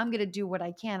forever, I'm going to do what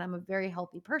I can. I'm a very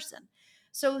healthy person.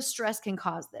 So stress can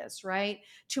cause this, right?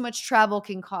 Too much travel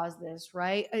can cause this,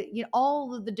 right?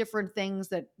 All of the different things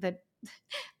that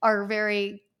are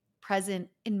very present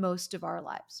in most of our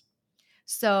lives.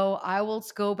 So I will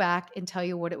go back and tell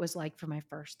you what it was like for my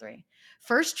first three.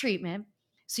 First treatment.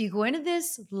 So you go into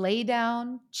this lay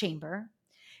down chamber,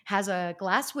 has a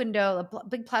glass window, a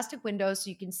big plastic window, so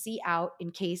you can see out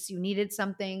in case you needed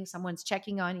something. Someone's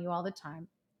checking on you all the time.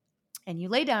 And you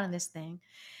lay down in this thing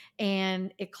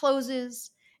and it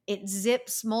closes. It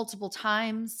zips multiple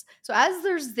times. So as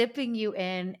they're zipping you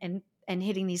in and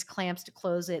hitting these clamps to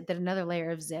close it, then another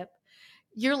layer of zip,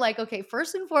 you're like, okay,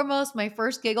 first and foremost, my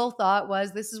first giggle thought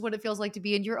was, this is what it feels like to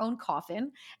be in your own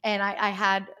coffin. And I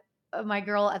had my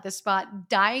girl at the spot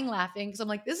dying laughing because I'm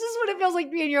like, this is what it feels like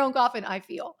to be in your own coffin, I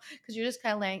feel, because you're just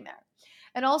kind of laying there.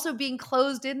 And also being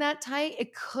closed in that tight,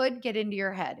 it could get into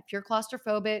your head. If you're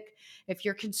claustrophobic, if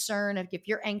you're concerned, if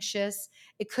you're anxious,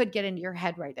 it could get into your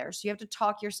head right there. So you have to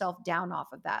talk yourself down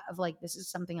off of that, of like, this is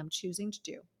something I'm choosing to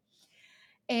do.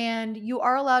 And you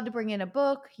are allowed to bring in a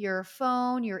book, your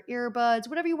phone, your earbuds,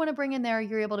 whatever you want to bring in there,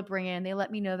 you're able to bring in. They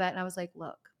let me know that. And I was like,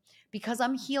 look, because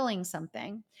I'm healing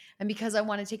something and because I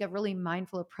want to take a really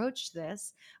mindful approach to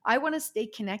this, I want to stay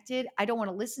connected. I don't want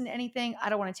to listen to anything. I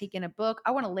don't want to take in a book.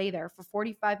 I want to lay there for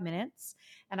 45 minutes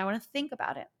and I want to think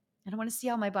about it. And I want to see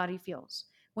how my body feels.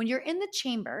 When you're in the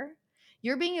chamber,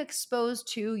 you're being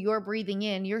exposed to, you're breathing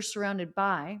in, you're surrounded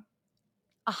by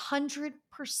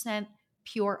 100%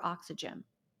 pure oxygen.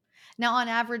 Now, on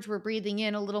average, we're breathing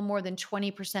in a little more than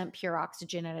 20% pure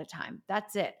oxygen at a time.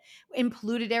 That's it. In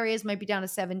polluted areas, might be down to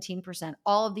 17%.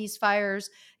 All of these fires,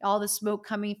 all the smoke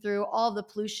coming through, all of the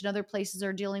pollution other places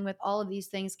are dealing with, all of these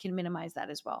things can minimize that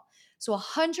as well. So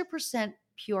 100%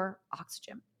 pure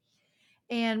oxygen.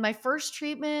 And my first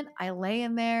treatment, I lay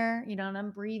in there, and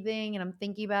I'm breathing and I'm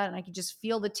thinking about it, and I can just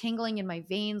feel the tingling in my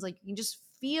veins. Like you can just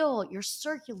feel your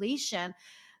circulation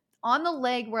on the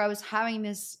leg where I was having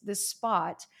this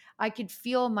spot. I could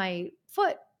feel my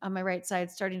foot on my right side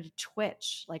starting to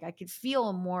twitch. Like I could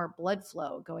feel more blood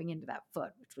flow going into that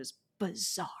foot, which was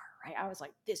bizarre, right? I was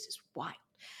like, this is wild.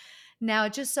 Now,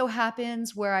 it just so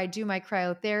happens where I do my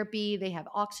cryotherapy, they have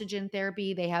oxygen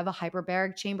therapy, they have a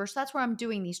hyperbaric chamber. So that's where I'm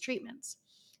doing these treatments.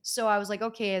 So I was like,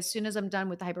 okay, as soon as I'm done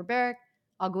with the hyperbaric,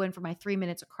 I'll go in for my 3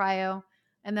 minutes of cryo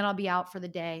and then I'll be out for the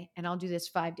day and I'll do this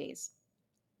 5 days.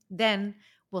 Then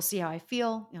we'll see how I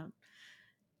feel.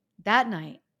 That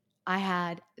night, I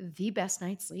had the best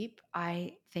night's sleep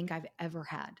I think I've ever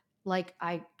had. Like,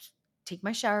 I take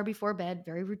my shower before bed,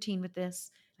 very routine with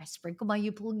this. I sprinkle my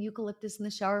eucalyptus in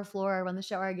the shower floor. I run the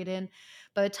shower, I get in.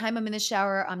 By the time I'm in the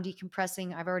shower, I'm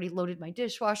decompressing. I've already loaded my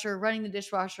dishwasher, running the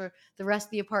dishwasher. The rest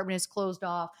of the apartment is closed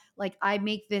off. Like, I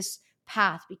make this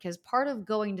path because part of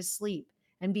going to sleep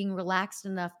and being relaxed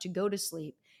enough to go to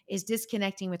sleep is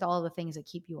disconnecting with all the things that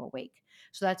keep you awake.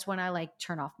 So that's when I like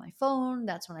turn off my phone.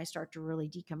 That's when I start to really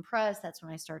decompress. That's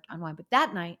when I start to unwind. But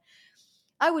that night,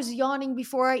 I was yawning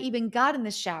before I even got in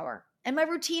the shower. And my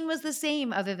routine was the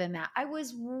same other than that. I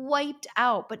was wiped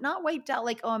out, but not wiped out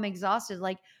like, oh, I'm exhausted,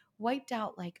 like wiped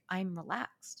out like I'm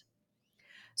relaxed.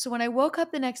 So when I woke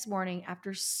up the next morning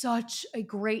after such a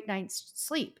great night's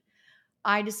sleep,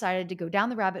 I decided to go down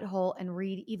the rabbit hole and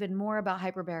read even more about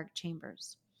hyperbaric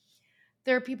chambers.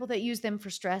 There are people that use them for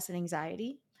stress and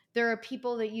anxiety. There are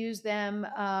people that use them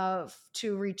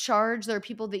to recharge. There are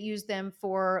people that use them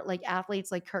for like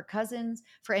athletes like Kirk Cousins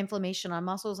for inflammation on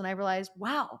muscles. And I realized,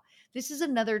 wow, this is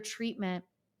another treatment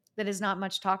that is not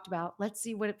much talked about. Let's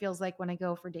see what it feels like when I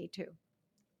go for day two.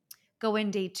 Go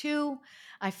in day two,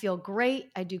 I feel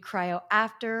great. I do cryo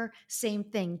after. Same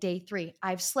thing, day three.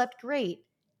 I've slept great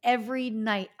every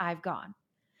night I've gone.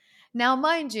 Now,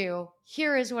 mind you,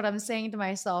 here is what I'm saying to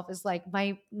myself is like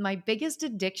my biggest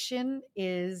addiction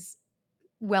is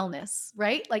wellness,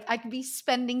 right? Like I could be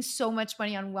spending so much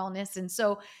money on wellness. And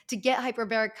so to get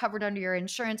hyperbaric covered under your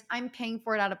insurance, I'm paying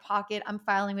for it out of pocket. I'm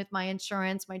filing with my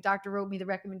insurance. My doctor wrote me the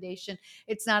recommendation.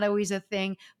 It's not always a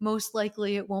thing. Most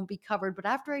likely it won't be covered. But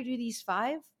after I do these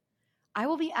five, I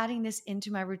will be adding this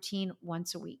into my routine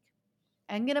once a week.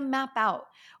 I'm going to map out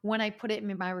when I put it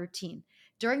in my routine.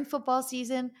 During football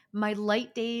season, my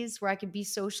light days where I can be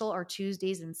social are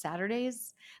Tuesdays and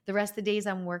Saturdays. The rest of the days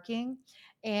I'm working.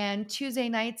 And Tuesday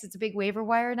nights, it's a big waiver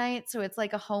wire night. So it's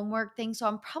like a homework thing. So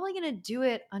I'm probably going to do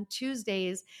it on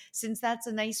Tuesdays since that's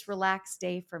a nice relaxed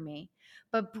day for me.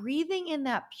 But breathing in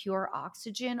that pure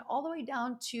oxygen all the way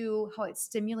down to how it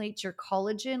stimulates your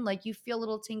collagen, like you feel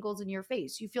little tingles in your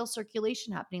face, you feel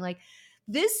circulation happening. Like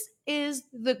this is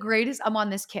the greatest. I'm on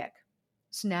this kick.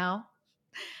 So now,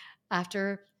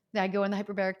 after I go in the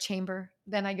hyperbaric chamber,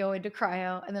 then I go into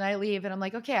cryo, and then I leave, and I'm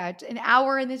like, okay, an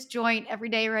hour in this joint every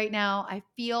day right now. I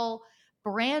feel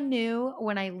brand new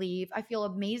when I leave. I feel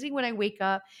amazing when I wake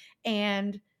up.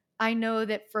 And I know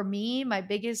that for me, my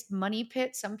biggest money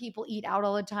pit, some people eat out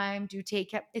all the time, do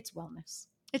take it, it's wellness.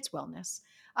 It's wellness.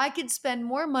 I could spend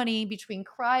more money between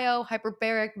cryo,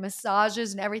 hyperbaric,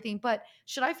 massages, and everything, but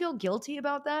should I feel guilty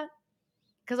about that?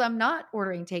 Because I'm not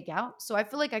ordering takeout. So I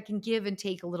feel like I can give and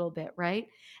take a little bit, right?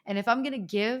 And if I'm going to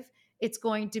give, it's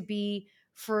going to be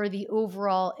for the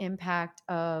overall impact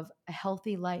of a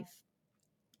healthy life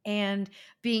and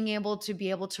being able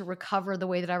to recover the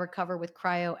way that I recover with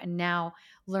cryo and now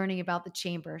learning about the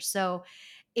chamber. So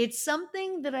it's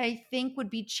something that I think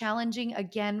would be challenging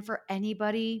again for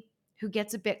anybody who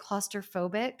gets a bit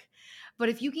claustrophobic. But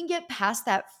if you can get past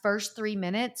that first 3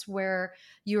 minutes where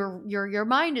your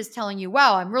mind is telling you,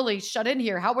 wow, I'm really shut in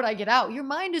here. How would I get out? Your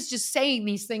mind is just saying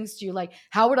these things to you like,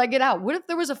 how would I get out? What if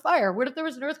there was a fire? What if there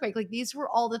was an earthquake? Like these were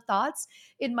all the thoughts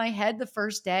in my head the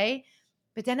first day.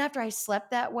 But then after I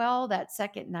slept that well that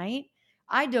second night,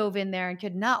 I dove in there and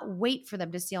could not wait for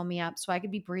them to seal me up so I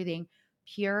could be breathing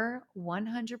pure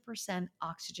 100%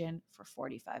 oxygen for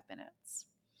 45 minutes.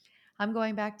 I'm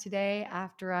going back today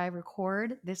after I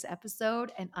record this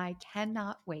episode, and I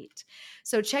cannot wait.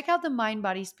 So, check out the Mind,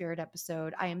 Body, Spirit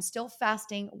episode. I am still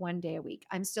fasting 1 day a week.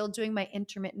 I'm still doing my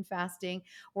intermittent fasting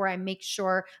where I make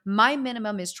sure my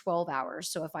minimum is 12 hours.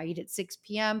 So, if I eat at 6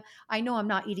 p.m., I know I'm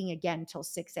not eating again until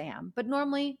 6 a.m. But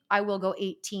normally, I will go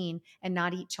 18 and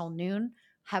not eat till noon,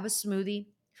 have a smoothie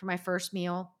for my first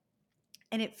meal,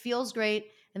 and it feels great.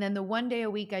 And then the 1 day a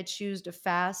week I choose to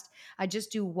fast, I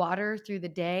just do water through the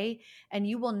day, and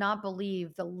you will not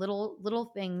believe the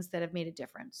little things that have made a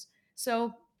difference.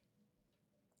 So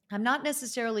I'm not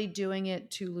necessarily doing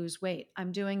it to lose weight.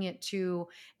 I'm doing it to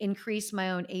increase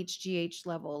my own HGH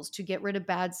levels, to get rid of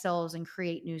bad cells and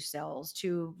create new cells,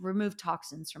 to remove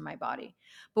toxins from my body.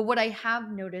 But what I have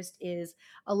noticed is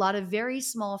a lot of very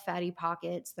small fatty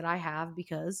pockets that I have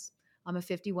because I'm a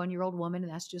 51-year-old woman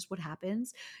and that's just what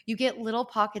happens. You get little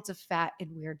pockets of fat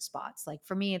in weird spots. Like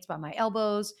for me, it's by my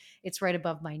elbows, it's right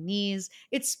above my knees.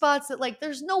 It's spots that like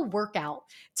there's no workout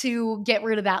to get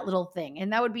rid of that little thing.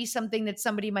 And that would be something that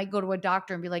somebody might go to a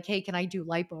doctor and be like, hey, can I do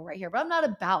lipo right here? But I'm not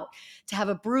about to have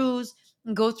a bruise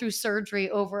and go through surgery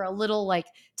over a little like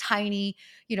tiny,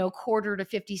 quarter to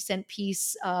 50 cent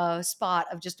piece spot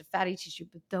of just a fatty tissue.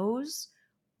 But those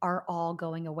are all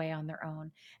going away on their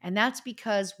own. And that's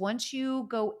because once you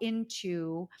go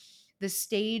into the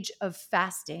stage of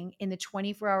fasting in the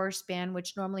 24-hour span,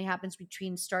 which normally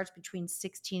starts between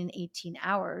 16 and 18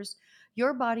 hours,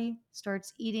 your body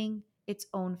starts eating its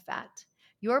own fat.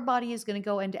 Your body is going to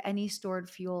go into any stored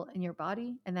fuel in your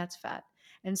body, and that's fat.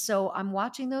 And so I'm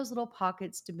watching those little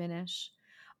pockets diminish.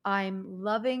 I'm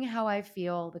loving how I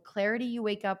feel, the clarity you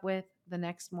wake up with, the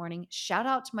next morning. Shout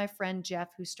out to my friend Jeff,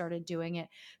 who started doing it,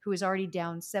 who is already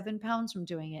down 7 pounds from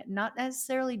doing it. Not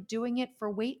necessarily doing it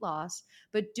for weight loss,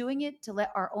 but doing it to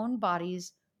let our own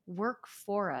bodies work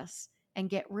for us and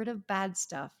get rid of bad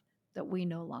stuff that we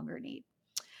no longer need.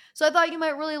 So I thought you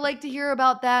might really like to hear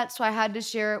about that. So I had to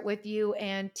share it with you.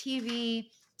 And TV,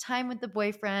 time with the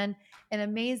boyfriend, an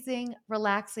amazing,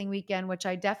 relaxing weekend, which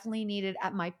I definitely needed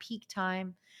at my peak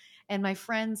time. And my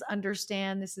friends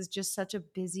understand this is just such a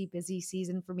busy, busy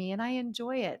season for me, and I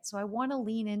enjoy it. So I want to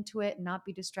lean into it and not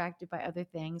be distracted by other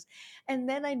things. And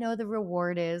then I know the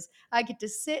reward is I get to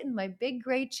sit in my big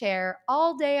gray chair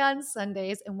all day on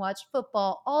Sundays and watch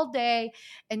football all day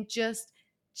and just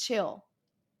chill.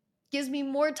 Gives me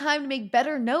more time to make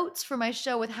better notes for my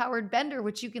show with Howard Bender,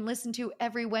 which you can listen to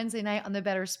every Wednesday night on the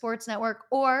Better Sports Network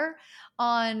or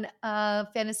on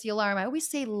Fantasy Alarm. I always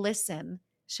say listen,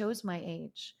 shows my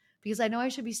age, because I know I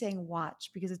should be saying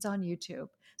watch because it's on YouTube.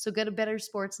 So go to Better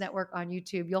Sports Network on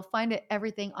YouTube. You'll find it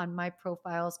everything on my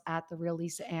profiles at The Real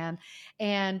Lisa Ann.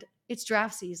 And it's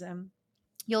draft season.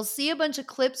 You'll see a bunch of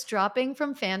clips dropping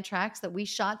from fan tracks that we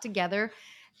shot together.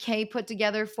 Kay put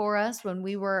together for us when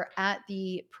we were at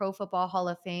the Pro Football Hall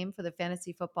of Fame for the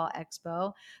Fantasy Football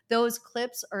Expo. Those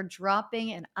clips are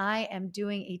dropping, and I am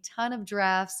doing a ton of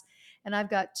drafts. And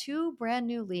I've got two brand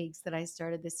new leagues that I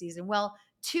started this season. Well,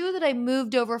 two that I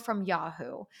moved over from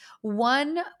Yahoo.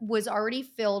 One was already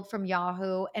filled from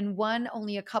Yahoo, and one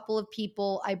only a couple of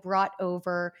people I brought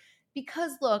over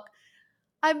because, look,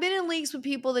 I've been in leagues with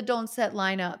people that don't set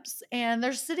lineups and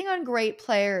they're sitting on great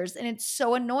players and it's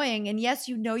so annoying. And yes,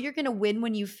 you know you're going to win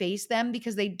when you face them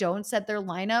because they don't set their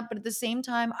lineup. But at the same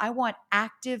time, I want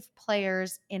active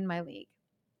players in my league.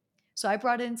 So I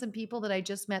brought in some people that I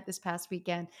just met this past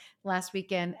weekend, last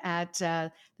weekend at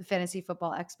the Fantasy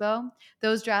Football Expo.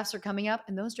 Those drafts are coming up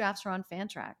and those drafts are on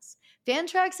Fantrax.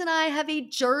 Fantrax and I have a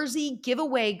jersey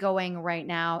giveaway going right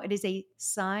now. It is a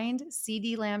signed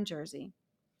CD Lamb jersey.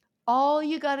 All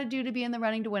you got to do to be in the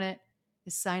running to win it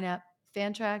is sign up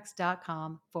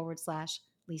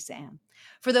fantrax.com/Lisa Ann.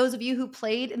 For those of you who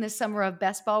played in the summer of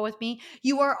best ball with me,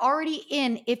 you are already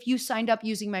in if you signed up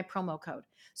using my promo code.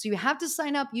 So you have to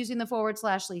sign up using the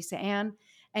 /Lisa Ann,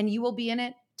 and you will be in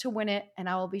it to win it. And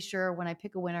I will be sure when I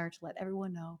pick a winner to let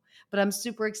everyone know. But I'm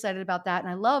super excited about that.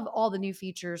 And I love all the new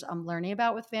features I'm learning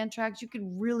about with Fantrax. You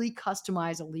can really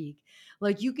customize a league.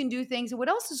 Like you can do things. And what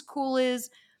else is cool is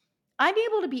I'm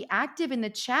able to be active in the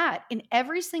chat in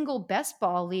every single best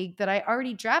ball league that I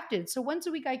already drafted. So once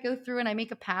a week, I go through and I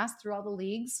make a pass through all the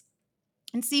leagues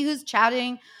and see who's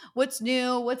chatting, what's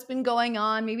new, what's been going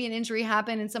on. Maybe an injury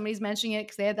happened and somebody's mentioning it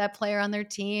because they had that player on their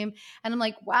team. And I'm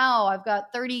like, wow, I've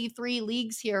got 33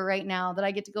 leagues here right now that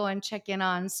I get to go and check in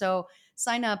on. So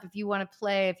sign up if you want to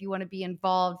play, if you want to be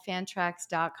involved,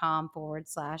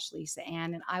 fantrax.com/Lisa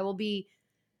Ann. And I will be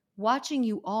watching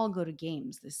you all go to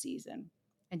games this season.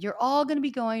 And you're all going to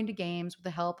be going to games with the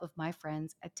help of my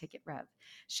friends at Ticket Rev.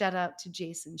 Shout out to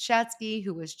Jason Shatsky,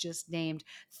 who was just named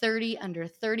 30 under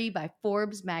 30 by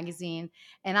Forbes magazine.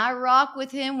 And I rock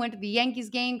with him, went to the Yankees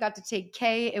game, got to take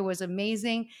K. It was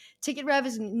amazing. Ticket Rev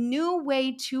is a new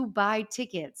way to buy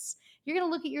tickets. You're going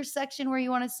to look at your section where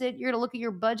you want to sit. You're going to look at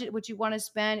your budget, what you want to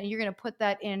spend, and you're going to put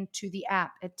that into the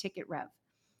app at Ticket Rev.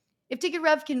 If Ticket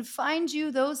Rev can find you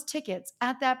those tickets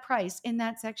at that price in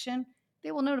that section,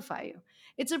 they will notify you.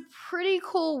 It's a pretty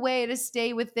cool way to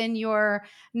stay within your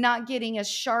not getting a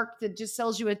shark that just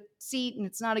sells you a seat and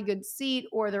it's not a good seat,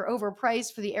 or they're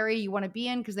overpriced for the area you want to be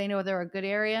in because they know they're a good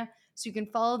area. So you can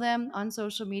follow them on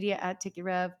social media at Ticket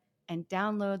Rev and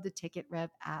download the Ticket Rev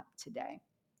app today.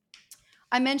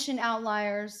 I mentioned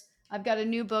outliers. I've got a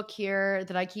new book here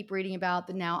that I keep reading about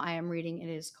that now I am reading. It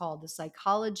is called The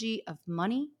Psychology of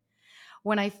Money.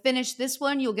 When I finish this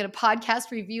one, you'll get a podcast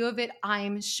review of it,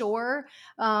 I'm sure.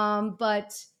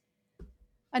 But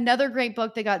another great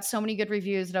book that got so many good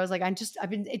reviews that I was like,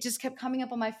 it just kept coming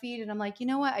up on my feed. And I'm like, you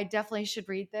know what? I definitely should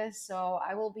read this. So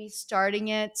I will be starting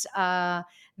it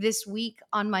this week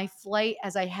on my flight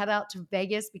as I head out to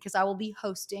Vegas because I will be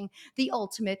hosting the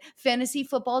ultimate fantasy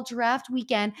football draft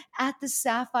weekend at the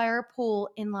Sapphire Pool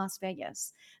in Las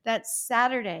Vegas. That's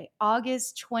Saturday,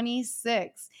 August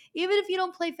 26th. Even if you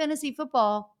don't play fantasy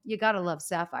football, you got to love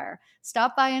Sapphire.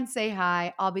 Stop by and say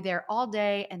hi. I'll be there all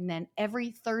day. And then every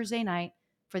Thursday night,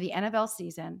 for the NFL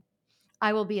season,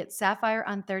 I will be at Sapphire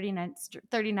on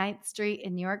 39th Street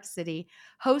in New York City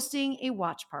hosting a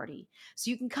watch party. So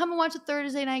you can come and watch the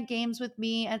Thursday night games with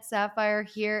me at Sapphire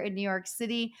here in New York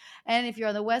City. And if you're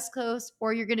on the West Coast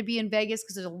or you're going to be in Vegas,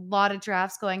 because there's a lot of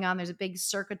drafts going on, there's a big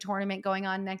circuit tournament going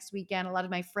on next weekend. A lot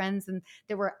of my friends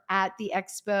that were at the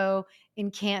expo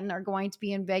in Canton are going to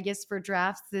be in Vegas for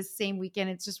drafts this same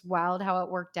weekend. It's just wild how it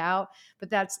worked out.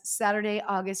 But that's Saturday,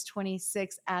 August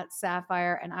 26th at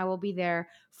Sapphire, and I will be there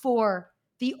for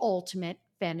the ultimate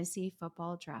fantasy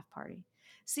football draft party.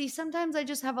 See, sometimes I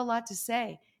just have a lot to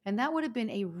say, and that would have been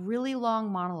a really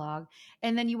long monologue.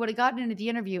 And then you would have gotten into the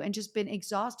interview and just been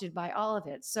exhausted by all of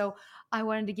it. So I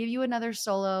wanted to give you another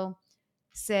solo,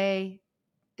 say,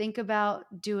 think about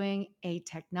doing a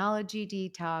technology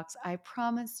detox. I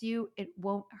promise you it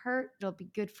won't hurt. It'll be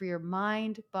good for your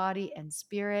mind, body, and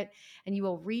spirit, and you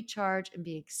will recharge and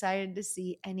be excited to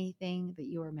see anything that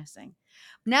you are missing.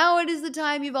 Now it is the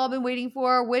time you've all been waiting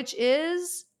for, which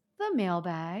is the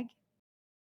mailbag.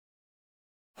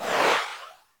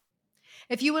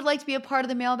 If you would like to be a part of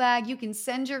the mailbag, you can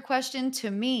send your question to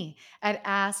me at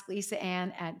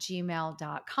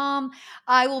asklisaan@gmail.com.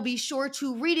 I will be sure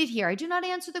to read it here. I do not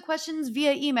answer the questions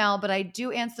via email, but I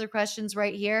do answer the questions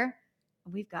right here.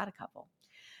 We've got a couple.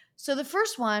 So the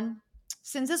first one,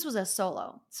 since this was a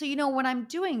solo, so when I'm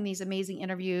doing these amazing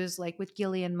interviews like with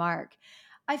Gilly and Mark,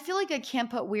 I feel like I can't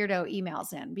put weirdo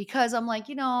emails in because I'm like,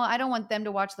 I don't want them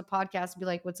to watch the podcast and be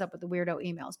like, what's up with the weirdo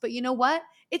emails? But you know what?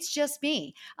 It's just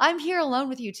me. I'm here alone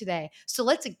with you today. So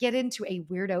let's get into a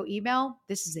weirdo email.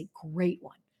 This is a great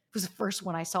one. It was the first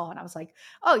one I saw, and I was like,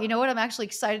 oh, you know what? I'm actually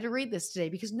excited to read this today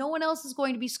because no one else is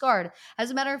going to be scarred.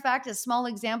 As a matter of fact, a small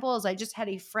example is I just had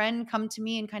a friend come to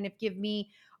me and kind of give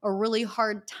me a really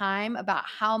hard time about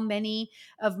how many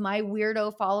of my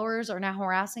weirdo followers are now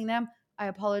harassing them. I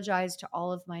apologize to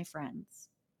all of my friends,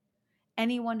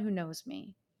 anyone who knows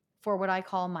me, for what I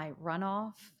call my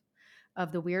runoff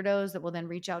of the weirdos that will then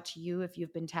reach out to you if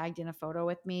you've been tagged in a photo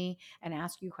with me and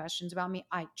ask you questions about me.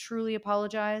 I truly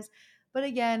apologize. But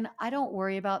again, I don't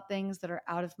worry about things that are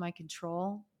out of my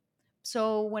control.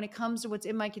 So when it comes to what's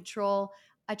in my control,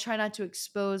 I try not to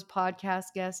expose podcast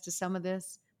guests to some of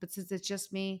this. But since it's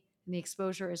just me and the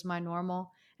exposure is my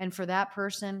normal, and for that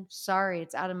person, sorry,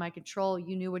 it's out of my control.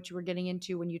 You knew what you were getting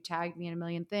into when you tagged me in a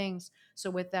million things. So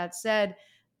with that said,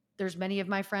 there's many of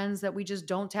my friends that we just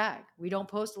don't tag. We don't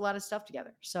post a lot of stuff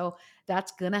together. So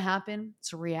that's going to happen.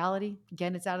 It's a reality.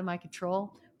 Again, it's out of my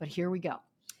control, but here we go.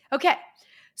 Okay.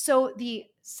 So the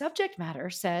subject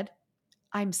matter said,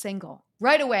 I'm single.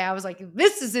 Right away, I was like,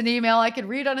 this is an email I could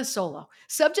read on a solo.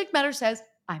 Subject matter says,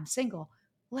 I'm single.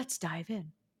 Let's dive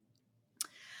in.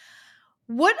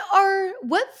 What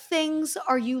things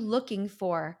are you looking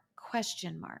for?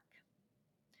 Question mark.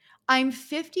 I'm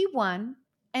 51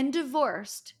 and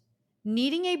divorced,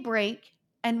 needing a break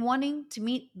and wanting to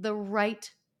meet the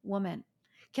right woman.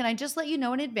 Can I just let you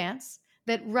know in advance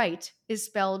that right is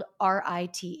spelled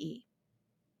RITE?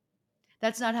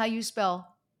 That's not how you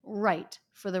spell right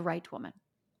for the right woman.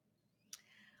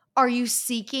 Are you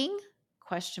seeking?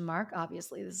 Question mark.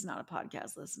 Obviously, this is not a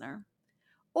podcast listener.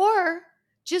 Or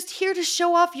just here to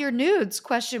show off your nudes?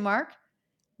 Question mark.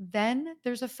 Then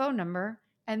there's a phone number,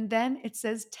 and then it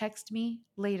says text me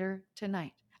later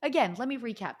tonight. Again, let me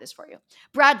recap this for you.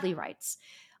 Bradley writes,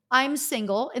 I'm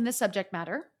single in the subject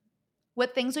matter.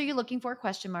 What things are you looking for?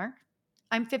 Question mark.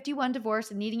 I'm 51, divorced,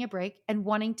 and needing a break and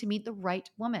wanting to meet the right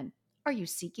woman. Are you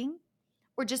seeking?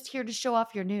 Or just here to show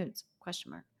off your nudes? Question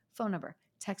mark. Phone number.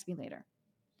 Text me later.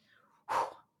 Whew.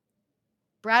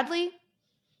 Bradley,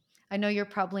 I know you're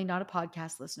probably not a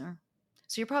podcast listener,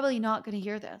 so you're probably not going to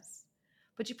hear this,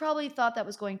 but you probably thought that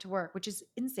was going to work, which is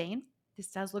insane. This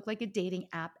does look like a dating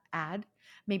app ad,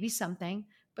 maybe something,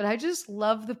 but I just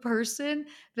love the person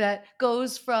that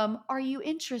goes from, are you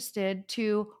interested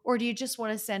to, or do you just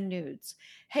want to send nudes?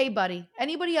 Hey, buddy,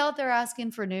 anybody out there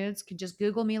asking for nudes can just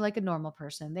Google me like a normal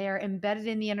person. They are embedded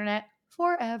in the internet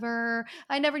forever.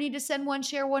 I never need to send one,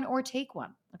 share one, or take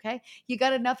one. Okay. You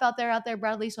got enough out there,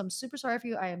 Bradley. So I'm super sorry for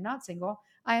you. I am not single.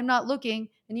 I am not looking.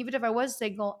 And even if I was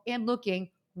single and looking,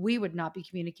 we would not be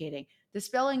communicating. The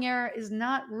spelling error is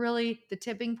not really the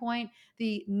tipping point.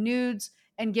 The nudes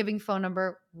and giving phone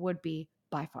number would be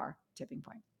by far tipping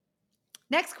point.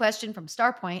 Next question from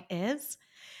Starpoint is,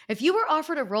 if you were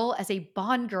offered a role as a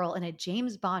Bond girl in a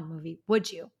James Bond movie,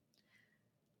 would you?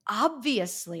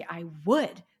 Obviously, I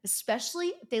would,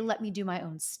 especially if they let me do my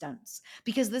own stunts,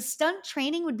 because the stunt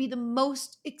training would be the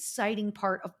most exciting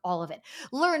part of all of it.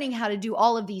 Learning how to do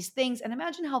all of these things. And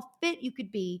imagine how fit you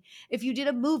could be if you did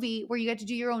a movie where you get to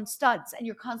do your own stunts and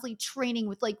you're constantly training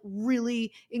with like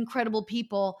really incredible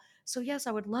people. So, yes,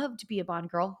 I would love to be a Bond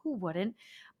girl. Who wouldn't?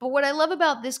 But what I love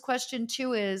about this question,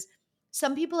 too, is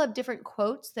some people have different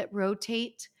quotes that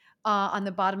rotate on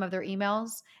the bottom of their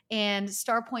emails. And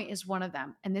Starpoint is one of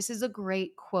them. And this is a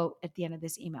great quote at the end of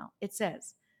this email. It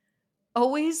says,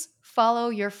 always follow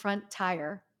your front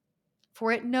tire,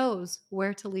 for it knows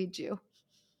where to lead you.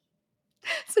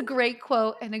 It's a great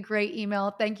quote and a great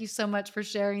email. Thank you so much for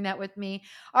sharing that with me.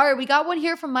 All right, we got one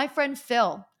here from my friend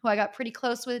Phil, who I got pretty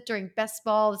close with during best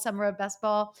ball, the summer of best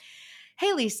ball.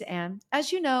 Hey, Lisa Ann,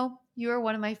 as you know, you are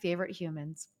one of my favorite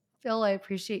humans. Phil, I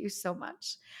appreciate you so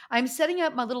much. I'm setting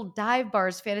up my little dive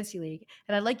bars fantasy league,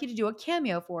 and I'd like you to do a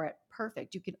cameo for it.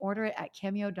 Perfect. You can order it at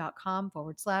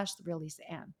cameo.com/the real Lisa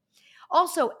Ann.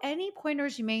 Also, any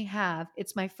pointers you may have,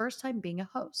 it's my first time being a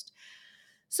host.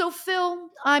 So, Phil,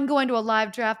 I'm going to a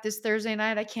live draft this Thursday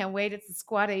night. I can't wait. It's the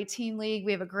Squad 18 League.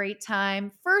 We have a great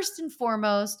time. First and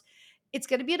foremost, it's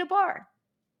going to be at a bar.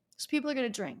 So, people are going to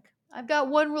drink. I've got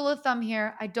one rule of thumb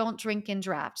here: I don't drink in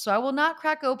draft. So, I will not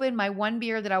crack open my one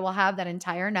beer that I will have that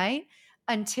entire night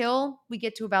until we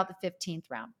get to about the 15th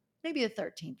round, maybe the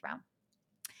 13th round.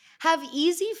 Have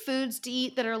easy foods to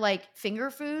eat that are like finger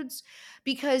foods,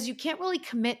 because you can't really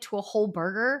commit to a whole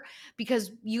burger because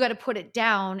you got to put it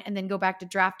down and then go back to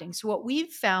drafting. So what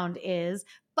we've found is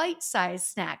bite-sized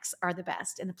snacks are the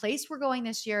best. And the place we're going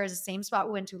this year is the same spot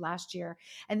we went to last year,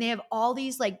 and they have all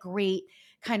these like great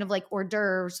kind of like hors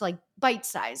d'oeuvres, like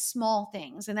bite-sized small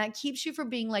things, and that keeps you from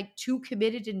being like too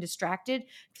committed and distracted.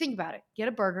 Think about it. Get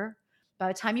a burger. By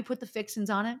the time you put the fixins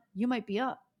on it, you might be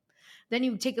up. Then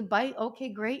you take a bite. Okay,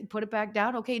 great. Put it back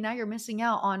down. Okay, now you're missing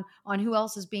out on who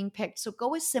else is being picked. So go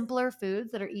with simpler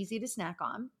foods that are easy to snack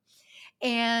on,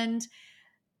 and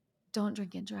don't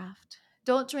drink and draft.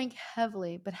 Don't drink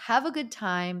heavily, but have a good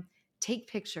time. Take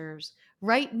pictures.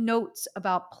 Write notes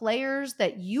about players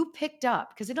that you picked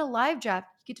up, because in a live draft,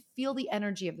 you get to feel the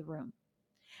energy of the room.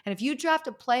 And if you draft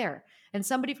a player and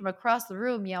somebody from across the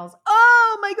room yells,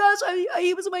 "Oh my gosh,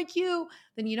 he was in my queue,"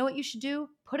 then you know what you should do?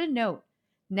 Put a note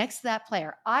next to that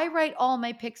player. I write all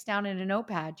my picks down in a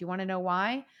notepad. Do you want to know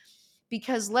why?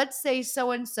 Because let's say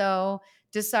so and so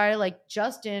decided, like,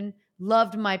 Justin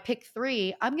loved my pick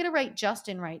three. I'm going to write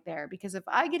Justin right there, because if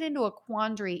I get into a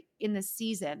quandary in the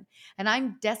season and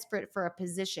I'm desperate for a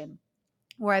position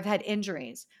where I've had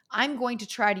injuries, I'm going to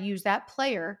try to use that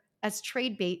player as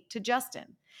trade bait to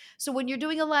Justin. So when you're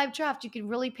doing a live draft, you can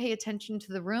really pay attention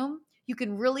to the room. You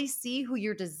can really see who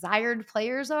your desired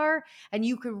players are, and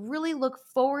you can really look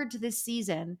forward to this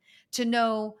season to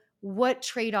know what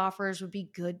trade offers would be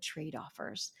good trade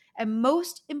offers. And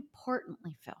most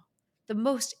importantly, Phil, the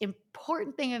most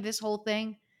important thing of this whole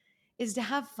thing is to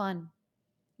have fun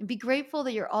and be grateful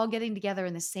that you're all getting together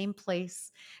in the same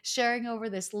place, sharing over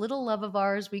this little love of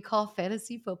ours we call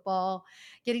fantasy football,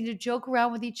 getting to joke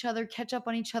around with each other, catch up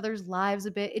on each other's lives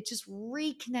a bit. It just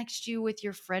reconnects you with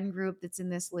your friend group that's in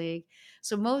this league.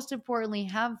 So, most importantly,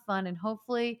 have fun, and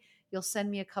hopefully, you'll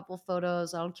send me a couple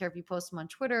photos. I don't care if you post them on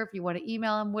Twitter, if you want to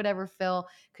email them, whatever, Phil,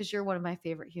 because you're one of my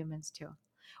favorite humans too.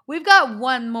 We've got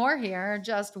one more here,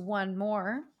 just one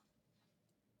more.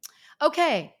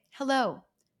 Okay, hello.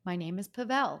 My name is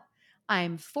Pavel.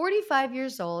 I'm 45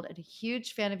 years old and a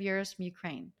huge fan of yours from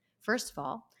Ukraine. First of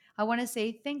all, I want to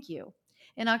say thank you.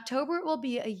 In October, it will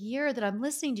be a year that I'm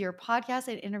listening to your podcast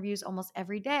and interviews almost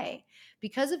every day.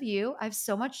 Because of you, I've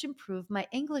so much improved my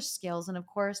English skills, and of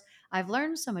course, I've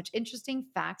learned so much interesting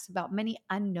facts about many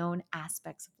unknown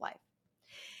aspects of life.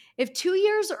 If 2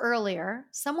 years earlier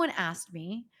someone asked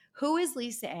me, "Who is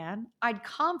Lisa Ann?" I'd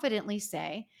confidently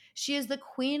say she is the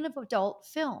queen of adult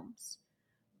films.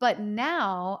 But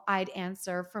now I'd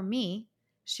answer, for me,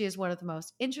 she is one of the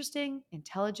most interesting,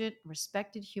 intelligent,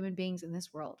 respected human beings in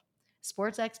this world.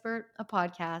 Sports expert, a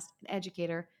podcast, an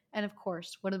educator, and of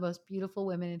course, one of the most beautiful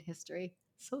women in history.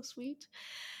 So sweet.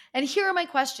 And here are my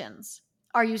questions.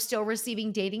 Are you still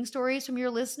receiving dating stories from your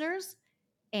listeners?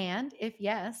 And if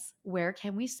yes, where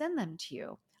can we send them to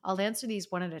you? I'll answer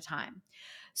these one at a time.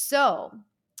 So,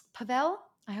 Pavel,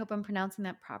 I hope I'm pronouncing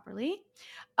that properly.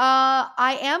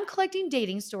 I am collecting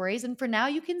dating stories, and for now,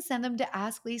 you can send them to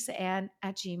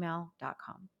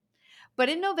asklisaann@gmail.com. But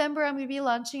in November, I'm going to be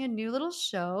launching a new little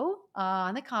show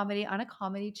on a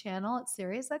comedy channel at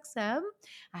SiriusXM.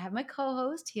 I have my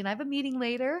co-host. He and I have a meeting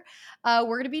later. We're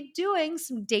going to be doing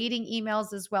some dating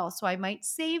emails as well. So I might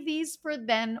save these for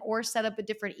then or set up a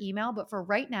different email. But for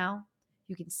right now,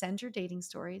 you can send your dating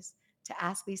stories to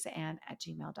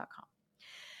asklisaann@gmail.com.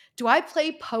 Do I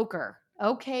play poker?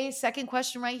 Okay, second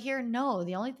question right here. No,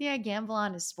 the only thing I gamble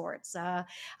on is sports.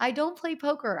 I don't play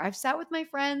poker. I've sat with my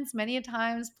friends many a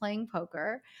times playing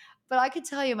poker, but I could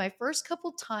tell you my first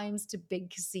couple times to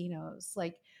big casinos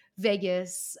like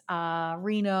Vegas,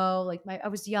 Reno. I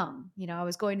was young. I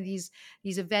was going to these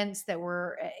events that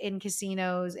were in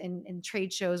casinos and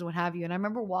trade shows, what have you. And I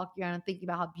remember walking around and thinking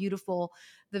about how beautiful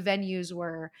the venues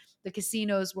were, the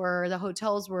casinos were, the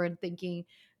hotels were, and thinking,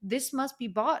 this must be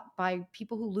bought by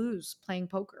people who lose playing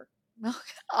poker.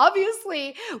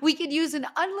 Obviously, we could use an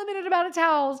unlimited amount of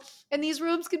towels, and these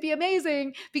rooms could be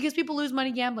amazing because people lose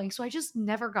money gambling. So I just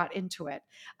never got into it.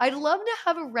 I'd love to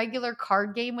have a regular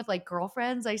card game with like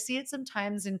girlfriends. I see it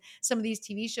sometimes in some of these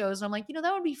TV shows, and I'm like,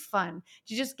 that would be fun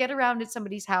to just get around at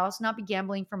somebody's house, not be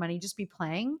gambling for money, just be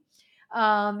playing.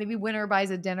 Maybe winner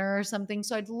buys a dinner or something.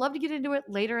 So I'd love to get into it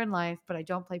later in life, but I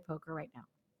don't play poker right now.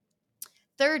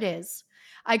 Third is,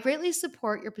 I greatly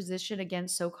support your position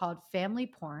against so called family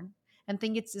porn and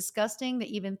think it's disgusting to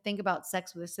even think about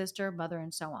sex with a sister, mother,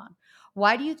 and so on.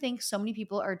 Why do you think so many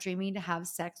people are dreaming to have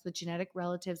sex with genetic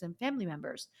relatives and family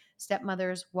members,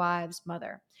 stepmothers, wives,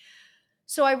 mother?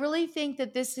 So I really think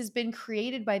that this has been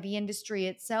created by the industry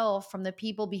itself from the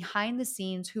people behind the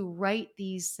scenes who write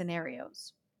these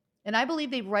scenarios. And I believe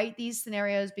they write these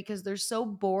scenarios because they're so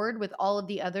bored with all of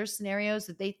the other scenarios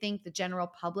that they think the general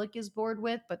public is bored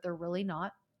with, but they're really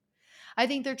not. I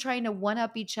think they're trying to one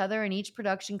up each other, and each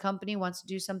production company wants to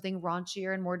do something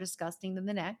raunchier and more disgusting than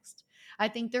the next. I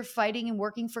think they're fighting and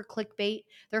working for clickbait.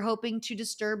 They're hoping to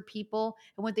disturb people.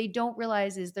 And what they don't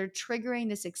realize is they're triggering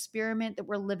this experiment that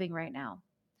we're living right now.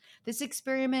 This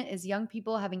experiment is young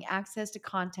people having access to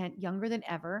content younger than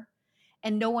ever,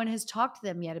 and no one has talked to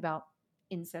them yet about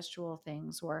incestual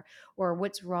things or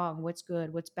what's wrong, what's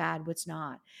good, what's bad, what's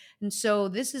not. And so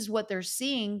this is what they're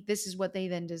seeing, this is what they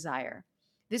then desire.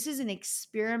 This is an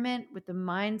experiment with the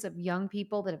minds of young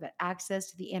people that have had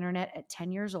access to the internet at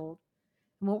 10 years old.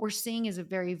 And what we're seeing is a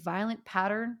very violent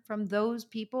pattern from those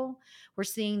people. We're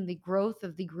seeing the growth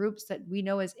of the groups that we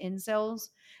know as incels,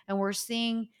 and we're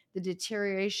seeing the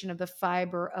deterioration of the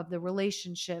fiber of the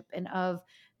relationship and of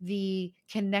the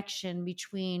connection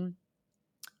between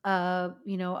a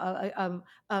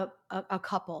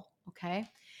couple. Okay.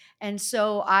 And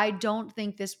so I don't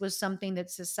think this was something that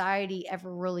society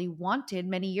ever really wanted.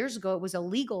 Many years ago, it was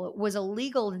illegal. It was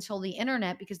illegal until the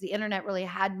internet, because the internet really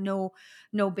had no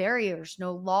barriers,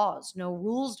 no laws, no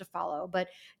rules to follow. But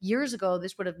years ago,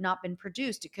 this would have not been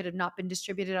produced. It could have not been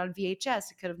distributed on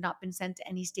VHS. It could have not been sent to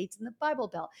any states in the Bible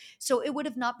Belt. So it would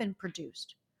have not been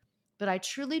produced. But I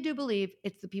truly do believe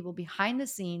it's the people behind the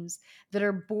scenes that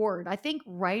are bored. I think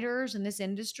writers in this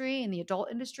industry, in the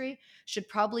adult industry, should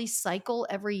probably cycle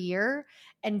every year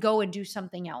and go and do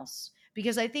something else.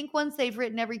 Because I think once they've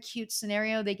written every cute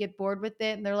scenario, they get bored with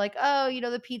it and they're like, oh,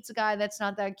 the pizza guy, that's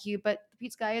not that cute, but the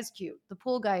pizza guy is cute. The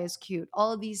pool guy is cute.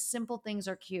 All of these simple things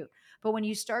are cute. But when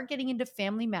you start getting into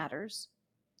family matters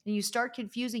and you start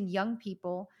confusing young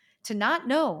people to not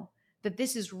know that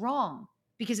this is wrong,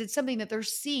 because it's something that they're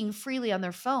seeing freely on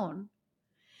their phone,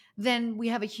 then we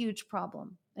have a huge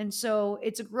problem. And so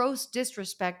it's a gross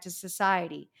disrespect to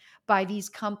society by these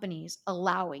companies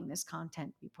allowing this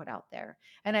content to be put out there.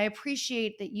 And I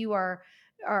appreciate that you are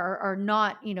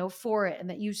not, for it, and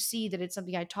that you see that it's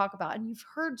something I talk about. And you've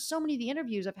heard so many of the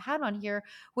interviews I've had on here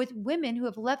with women who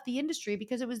have left the industry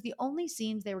because it was the only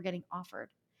scenes they were getting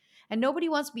offered. And nobody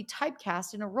wants to be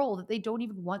typecast in a role that they don't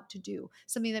even want to do,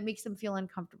 something that makes them feel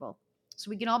uncomfortable. So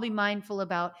we can all be mindful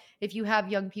about, if you have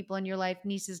young people in your life,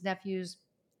 nieces, nephews,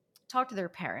 talk to their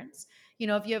parents.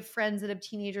 If you have friends that have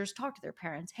teenagers, talk to their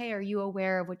parents. Hey, are you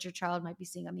aware of what your child might be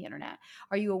seeing on the internet?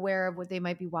 Are you aware of what they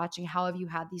might be watching? How have you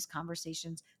had these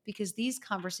conversations? Because these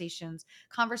conversations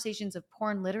of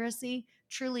porn literacy,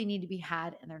 truly need to be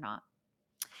had, and they're not.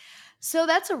 So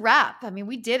that's a wrap. I mean,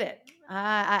 we did it.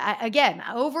 Again,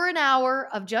 over an hour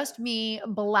of just me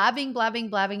blabbing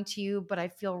to you, but I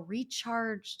feel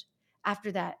recharged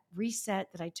after that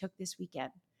reset that I took this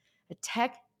weekend. A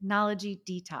technology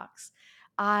detox.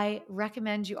 I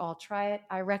recommend you all try it.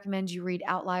 I recommend you read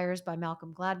Outliers by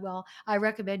Malcolm Gladwell. I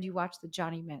recommend you watch the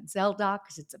Johnny Manziel doc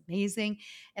because it's amazing.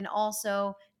 And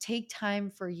also take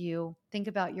time for you. Think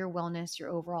about your wellness, your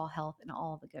overall health, and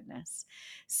all the goodness.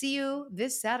 See you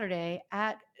this Saturday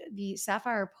at the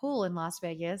Sapphire Pool in Las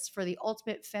Vegas for the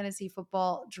Ultimate Fantasy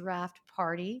Football Draft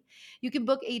Party. You can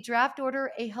book a draft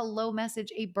order, a hello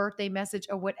message, a birthday message,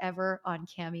 or whatever on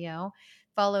Cameo.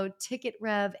 Follow Ticket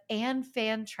Rev and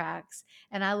Fan Tracks.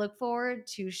 And I look forward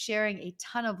to sharing a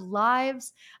ton of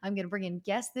lives. I'm going to bring in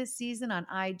guests this season on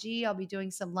IG. I'll be doing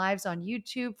some lives on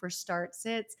YouTube for Start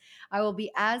Sits. I will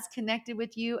be as connected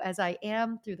with you as I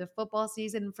am through the football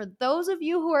season. For those of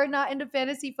you who are not into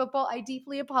fantasy football, I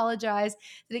deeply apologize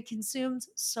that it consumes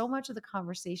so much of the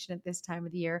conversation at this time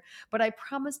of the year. But I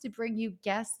promise to bring you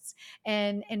guests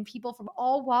and people from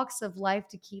all walks of life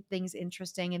to keep things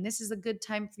interesting. And this is a good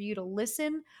time for you to listen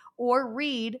or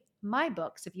read my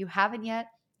books. If you haven't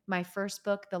yet, my first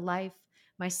book, The Life,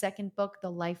 my second book, The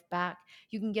Life Back.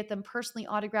 You can get them personally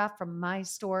autographed from my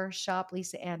store,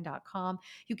 shoplisaan.com.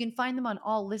 You can find them on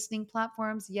all listening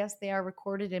platforms. Yes, they are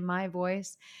recorded in my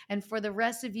voice. And for the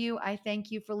rest of you, I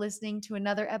thank you for listening to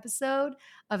another episode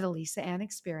of the Lisa Ann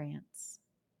Experience.